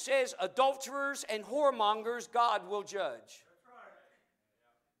Bible says adulterers and whoremongers God will judge.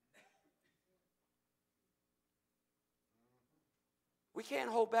 We can't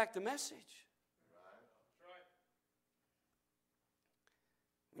hold back the message.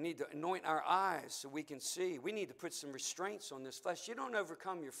 We need to anoint our eyes so we can see. We need to put some restraints on this flesh. You don't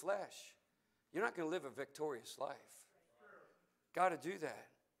overcome your flesh, you're not going to live a victorious life. Got to do that.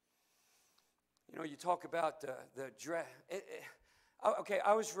 You know, you talk about the dress. Okay,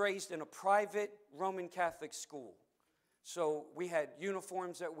 I was raised in a private Roman Catholic school. So we had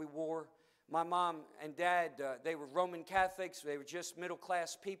uniforms that we wore. My mom and dad, they were Roman Catholics. They were just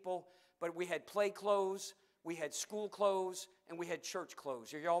middle-class people. But we had play clothes, we had school clothes, and we had church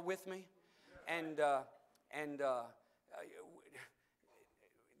clothes. Are y'all with me? And the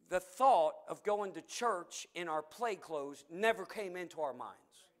thought of going to church in our play clothes never came into our minds.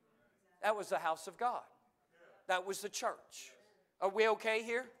 That was the house of God. That was the church. Are we okay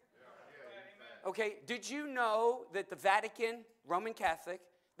here? Okay, did you know that the Vatican, Roman Catholic,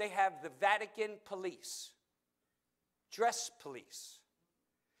 they have the Vatican police, dress police.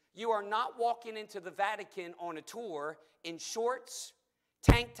 You are not walking into the Vatican on a tour in shorts,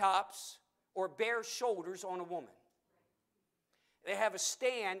 tank tops, or bare shoulders on a woman. They have a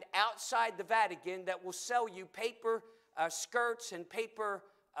stand outside the Vatican that will sell you paper skirts and paper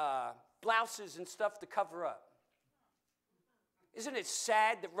blouses and stuff to cover up. Isn't it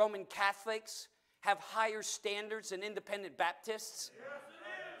sad that Roman Catholics have higher standards than independent Baptists? Yes, it is.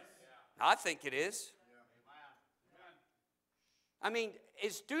 I think it is. I mean,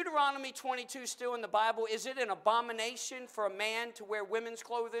 is Deuteronomy 22 still in the Bible? Is it an abomination for a man to wear women's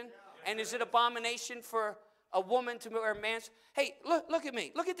clothing? And is it abomination for a woman to wear man's? Hey, look at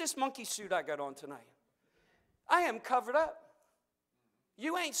me. Look at this monkey suit I got on tonight. I am covered up.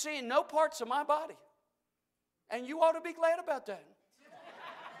 You ain't seeing no parts of my body. And you ought to be glad about that.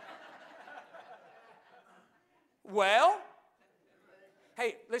 Well,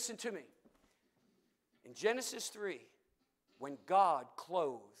 hey, listen to me. In Genesis 3, when God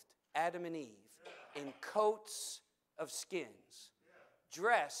clothed Adam and Eve in coats of skins,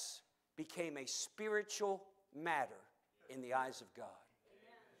 dress became a spiritual matter in the eyes of God.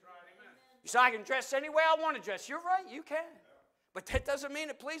 You say, I can dress any way I want to dress. You're right, you can. But that doesn't mean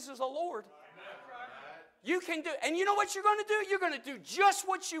it pleases the Lord. You can do, and you know what you're going to do? You're going to do just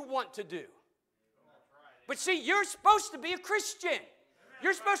what you want to do. But see, you're supposed to be a Christian.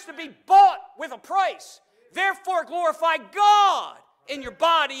 You're supposed to be bought with a price. Therefore, glorify God in your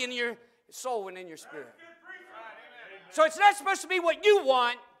body, in your soul, and in your spirit. So it's not supposed to be what you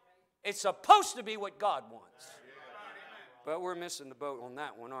want. It's supposed to be what God wants. But we're missing the boat on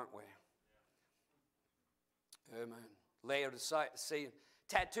that one, aren't we? Amen. Laodicea,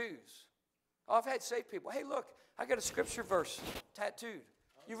 tattoos. Oh, I've had saved people. Hey, look, I got a scripture verse tattooed.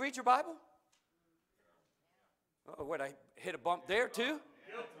 You read your Bible? Oh, what, I hit a bump there too?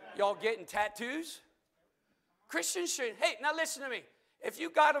 Y'all getting tattoos? Christians should, hey, now listen to me. If you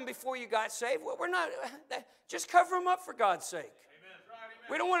got them before you got saved, well, we're not, just cover them up for God's sake.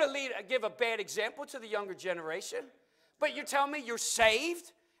 We don't want to give a bad example to the younger generation. But you're telling me you're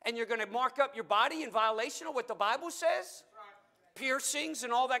saved and you're going to mark up your body in violation of what the Bible says? Piercings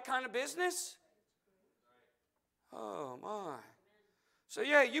and all that kind of business? Oh, my. So,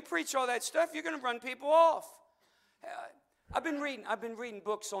 yeah, you preach all that stuff, you're going to run people off. I've been reading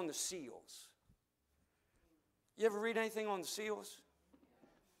books on the SEALs. You ever read anything on the SEALs?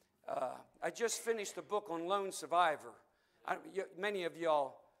 I just finished a book on lone survivor. Many of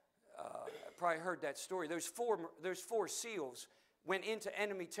y'all probably heard that story. There's four SEALs went into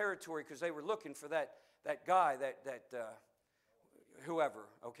enemy territory because they were looking for that guy, whoever,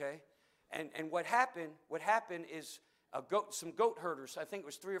 okay? And what happened is some goat herders, I think it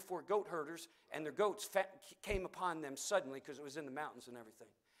was 3 or 4 goat herders, and their goats came upon them suddenly because it was in the mountains and everything.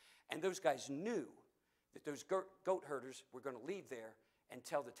 And those guys knew that those goat herders were going to leave there and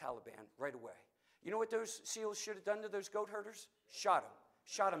tell the Taliban right away. You know what those SEALs should have done to those goat herders? Shot them.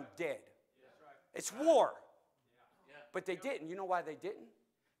 Shot them dead. It's war. But they didn't. You know why they didn't?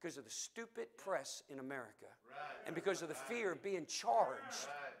 Because of the stupid press in America. And because of the fear of being charged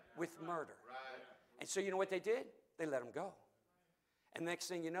with murder. And so you know what they did? They let them go. And next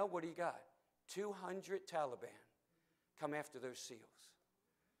thing you know, what do you got? 200 Taliban come after those SEALs.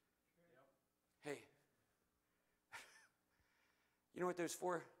 Hey, you know what those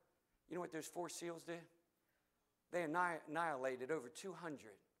four SEALs did? They annihilated over 200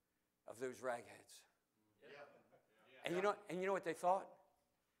 of those ragheads. And you know what they thought?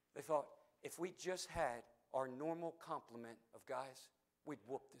 They thought, if we just had our normal complement of guys, we'd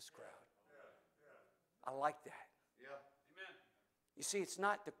whoop this crowd. I like that. You see, it's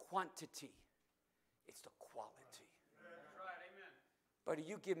not the quantity, it's the quality. Buddy,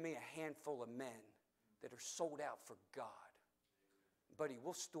 you give me a handful of men that are sold out for God. Buddy,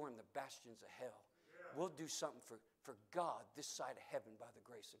 we'll storm the bastions of hell. We'll do something for God this side of heaven by the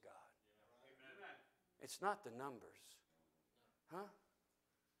grace of God. It's not the numbers. Huh?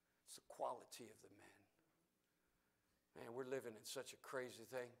 It's the quality of the men. Man, we're living in such a crazy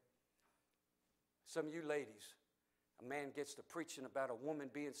thing. Some of you ladies, a man gets to preaching about a woman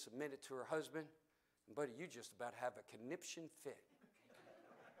being submitted to her husband, and buddy, you just about have a conniption fit.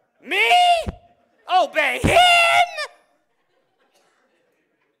 Me? Obey him?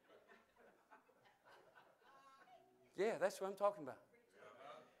 Yeah, that's what I'm talking about.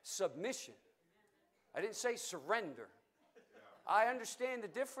 Submission. I didn't say surrender. I understand the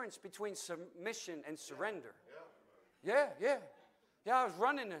difference between submission and surrender. Yeah, I was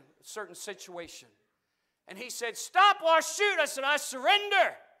running a certain situation. And he said, stop or I'll shoot. I said, I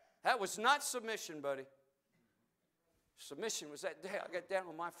surrender. That was not submission, buddy. Submission was that day I got down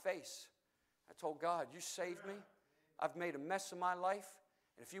on my face. I told God, you saved me. I've made a mess of my life.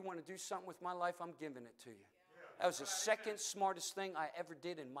 And if you want to do something with my life, I'm giving it to you. That was the second smartest thing I ever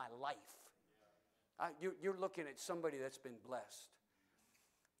did in my life. You're looking at somebody that's been blessed.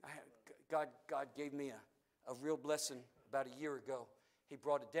 God gave me a real blessing about a year ago. He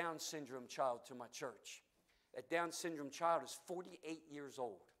brought a Down syndrome child to my church. That Down syndrome child is 48 years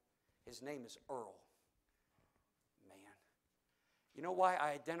old. His name is Earl. Man. You know why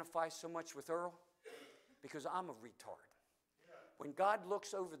I identify so much with Earl? Because I'm a retard. When God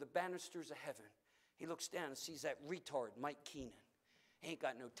looks over the banisters of heaven, he looks down and sees that retard, Mike Keenan. He ain't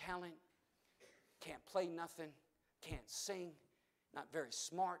got no talent, can't play nothing, can't sing, not very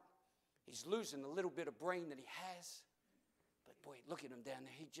smart. He's losing the little bit of brain that he has. But boy, look at him down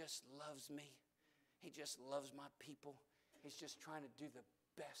there. He just loves me. He just loves my people. He's just trying to do the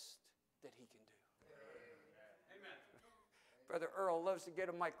best that he can do. Amen. Brother Earl loves to get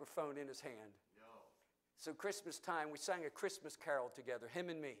a microphone in his hand. So Christmas time, we sang a Christmas carol together, him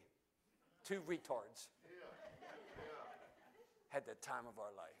and me. Two retards. Had the time of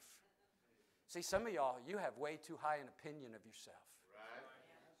our life. See, some of y'all, you have way too high an opinion of yourself.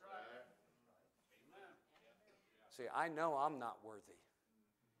 See, I know I'm not worthy.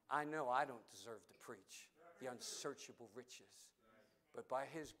 I know I don't deserve to preach the unsearchable riches. But by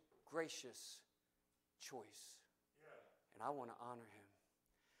his gracious choice, and I want to honor him.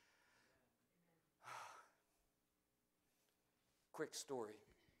 Quick story.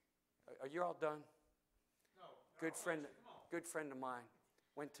 Are you all done? No. Good friend of mine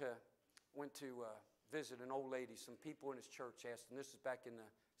went to visit an old lady. Some people in his church asked him. This is back in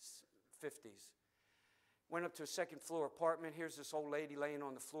the 50s. Went up to a second floor apartment. Here's this old lady laying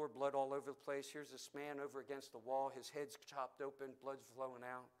on the floor, blood all over the place. Here's this man over against the wall. His head's chopped open, blood's flowing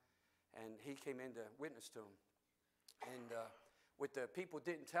out. And he came in to witness to him. And what the people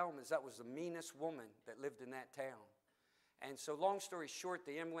didn't tell him is that was the meanest woman that lived in that town. And so long story short,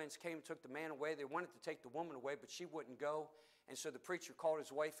 the ambulance came and took the man away. They wanted to take the woman away, but she wouldn't go. And so the preacher called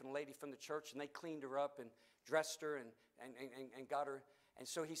his wife and a lady from the church, and they cleaned her up and dressed her and got her. And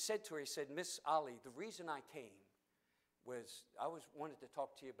so he said to her, he said, Miss Ali, the reason I came was I wanted to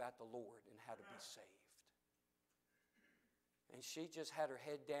talk to you about the Lord and how to be saved. And she just had her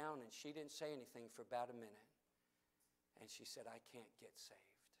head down, and she didn't say anything for about a minute. And she said, I can't get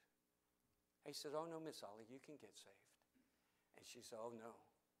saved. He said, oh, no, Miss Ali, you can get saved. And she said, oh, no.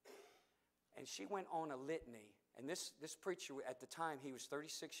 And she went on a litany. And this preacher, at the time, he was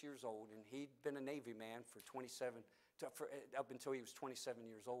 36 years old, and he'd been a Navy man up until he was 27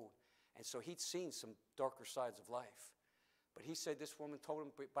 years old. And so he'd seen some darker sides of life. But he said this woman told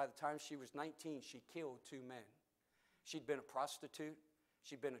him by the time she was 19, she killed 2 men. She'd been a prostitute.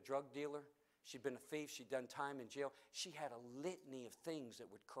 She'd been a drug dealer. She'd been a thief. She'd done time in jail. She had a litany of things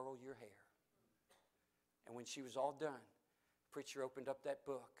that would curl your hair. And when she was all done, the preacher opened up that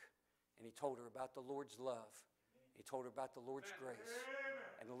book, and he told her about the Lord's love. He told her about the Lord's grace.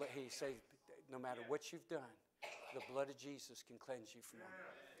 And he said, no matter what you've done, the blood of Jesus can cleanse you from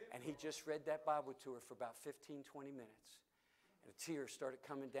it. And he just read that Bible to her for about 15, 20 minutes. And a tear started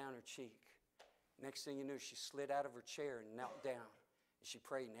coming down her cheek. Next thing you knew, she slid out of her chair and knelt down. And she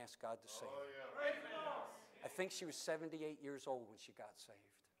prayed and asked God to save her. I think she was 78 years old when she got saved.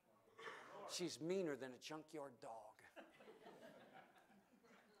 She's meaner than a junkyard dog.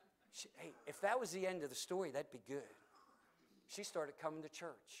 Hey, if that was the end of the story, that'd be good. She started coming to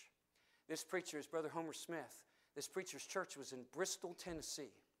church. This preacher is Brother Homer Smith. This preacher's church was in Bristol,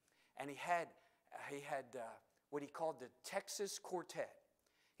 Tennessee. And he had what he called the Texas Quartet.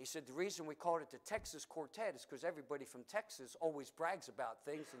 He said the reason we called it the Texas Quartet is because everybody from Texas always brags about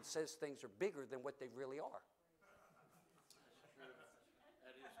things and says things are bigger than what they really are.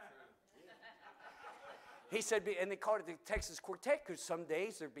 He said, and they called it the Texas Quartet because some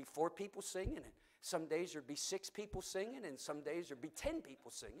days there'd be 4 people singing, and some days there'd be 6 people singing, and some days there'd be 10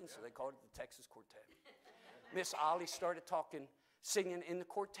 people singing, so they called it the Texas Quartet. Miss Ollie started singing in the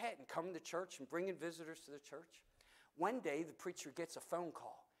quartet and coming to church and bringing visitors to the church. One day, the preacher gets a phone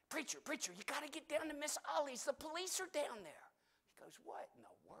call. Preacher, you got to get down to Miss Ollie's. The police are down there. He goes, what in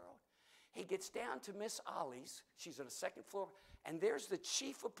the world? He gets down to Miss Ollie's. She's on the 2nd floor. And there's the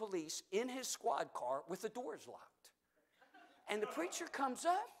chief of police in his squad car with the doors locked. And the preacher comes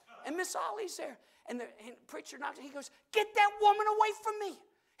up, and Miss Ollie's there. And the preacher knocks, he goes, get that woman away from me.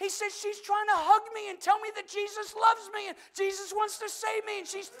 He says, she's trying to hug me and tell me that Jesus loves me and Jesus wants to save me, and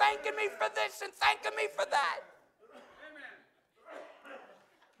she's thanking me for this and thanking me for that.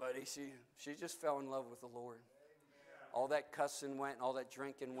 But she just fell in love with the Lord. All that cussing went, all that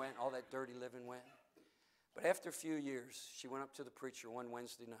drinking went, all that dirty living went. But after a few years, she went up to the preacher one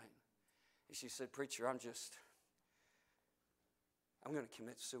Wednesday night. And she said, preacher, I'm going to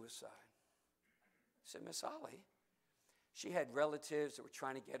commit suicide. I said, Miss Ollie, she had relatives that were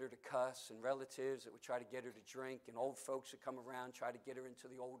trying to get her to cuss, and relatives that would try to get her to drink, and old folks would come around, try to get her into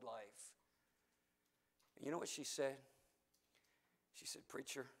the old life. And you know what she said? She said,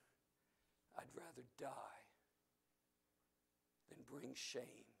 preacher, I'd rather die than bring shame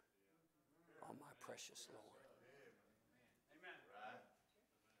on my precious Lord.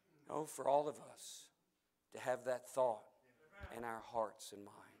 Oh, for all of us to have that thought in our hearts and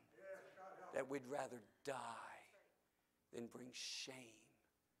mind, that we'd rather die than bring shame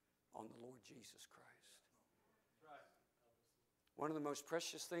on the Lord Jesus Christ. One of the most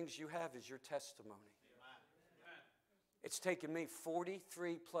precious things you have is your testimony. It's taken me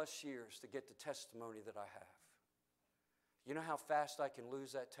 43 plus years to get the testimony that I have. You know how fast I can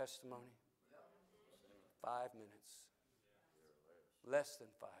lose that testimony? 5 minutes. Less than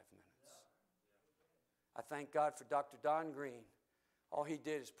 5 minutes. I thank God for Dr. Don Green. All he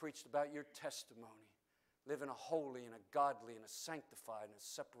did is preached about your testimony. Living a holy and a godly and a sanctified and a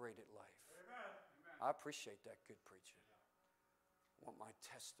separated life. Amen. I appreciate that good preaching. I want my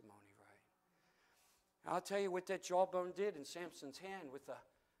testimony right. I'll tell you what that jawbone did in Samson's hand with the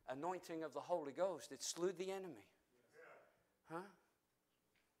anointing of the Holy Ghost. It slew the enemy. Huh?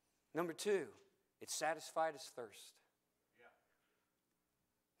 Number 2, it satisfied his thirst.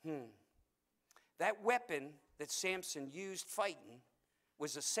 That weapon that Samson used fighting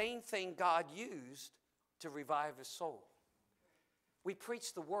was the same thing God used to revive his soul. We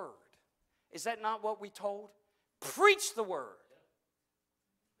preach the word. Is that not what we told? Preach the word.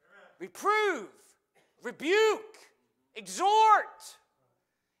 Reprove, rebuke, exhort,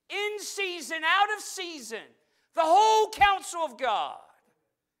 in season, out of season, the whole counsel of God.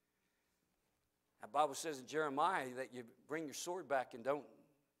 The Bible says in Jeremiah that you bring your sword back and don't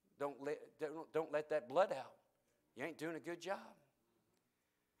let that blood out. You ain't doing a good job.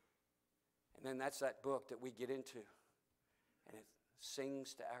 And then that's that book that we get into, and it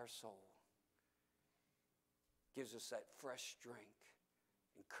sings to our soul, gives us that fresh strength,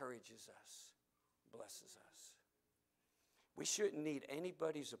 encourages us, blesses us. We shouldn't need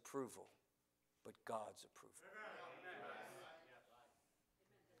anybody's approval but God's approval.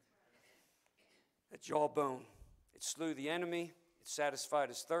 That jawbone, it slew the enemy, it satisfied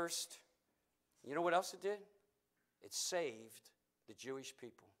his thirst. You know what else it did? It saved the Jewish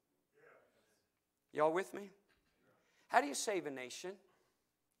people. Y'all with me? How do you save a nation?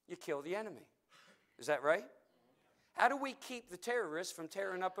 You kill the enemy. Is that right? How do we keep the terrorists from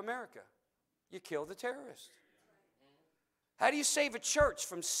tearing up America? You kill the terrorists. How do you save a church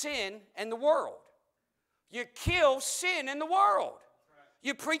from sin and the world? You kill sin in the world.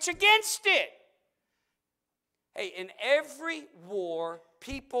 You preach against it. Hey, in every war,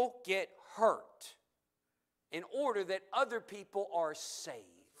 people get hurt in order that other people are saved.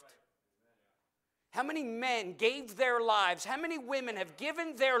 How many men gave their lives? How many women have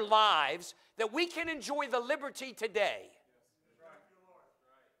given their lives that we can enjoy the liberty today?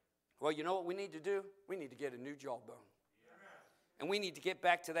 Well, you know what we need to do? We need to get a new jawbone. And we need to get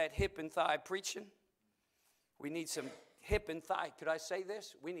back to that hip and thigh preaching. We need some hip and thigh. Could I say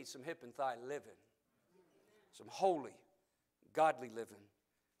this? We need some hip and thigh living. Some holy, godly living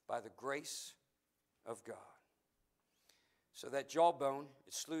by the grace of God. So that jawbone,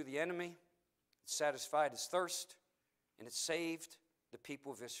 it slew the enemy, it satisfied his thirst, and it saved the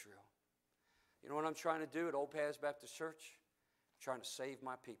people of Israel. You know what I'm trying to do at Old Paths Baptist Church? I'm trying to save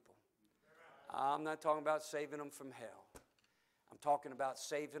my people. I'm not talking about saving them from hell. I'm talking about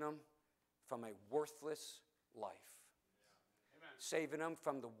saving them from a worthless life. Saving them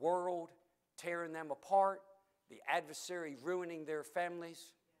from the world tearing them apart, the adversary ruining their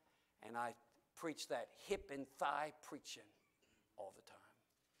families. And I preach that hip and thigh preaching all the time.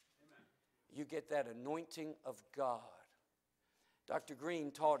 You get that anointing of God. Dr.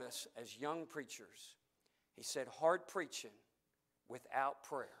 Green taught us as young preachers, he said, hard preaching without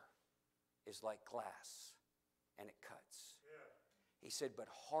prayer is like glass, and it cuts. He said, but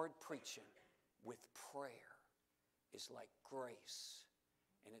hard preaching with prayer is like grace,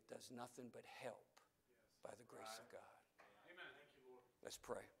 and it does nothing but help by the grace of God. Amen. Thank you, Lord. Let's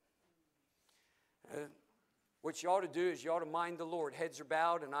pray. What you ought to do is you ought to mind the Lord. Heads are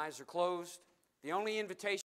bowed and eyes are closed. The only invitation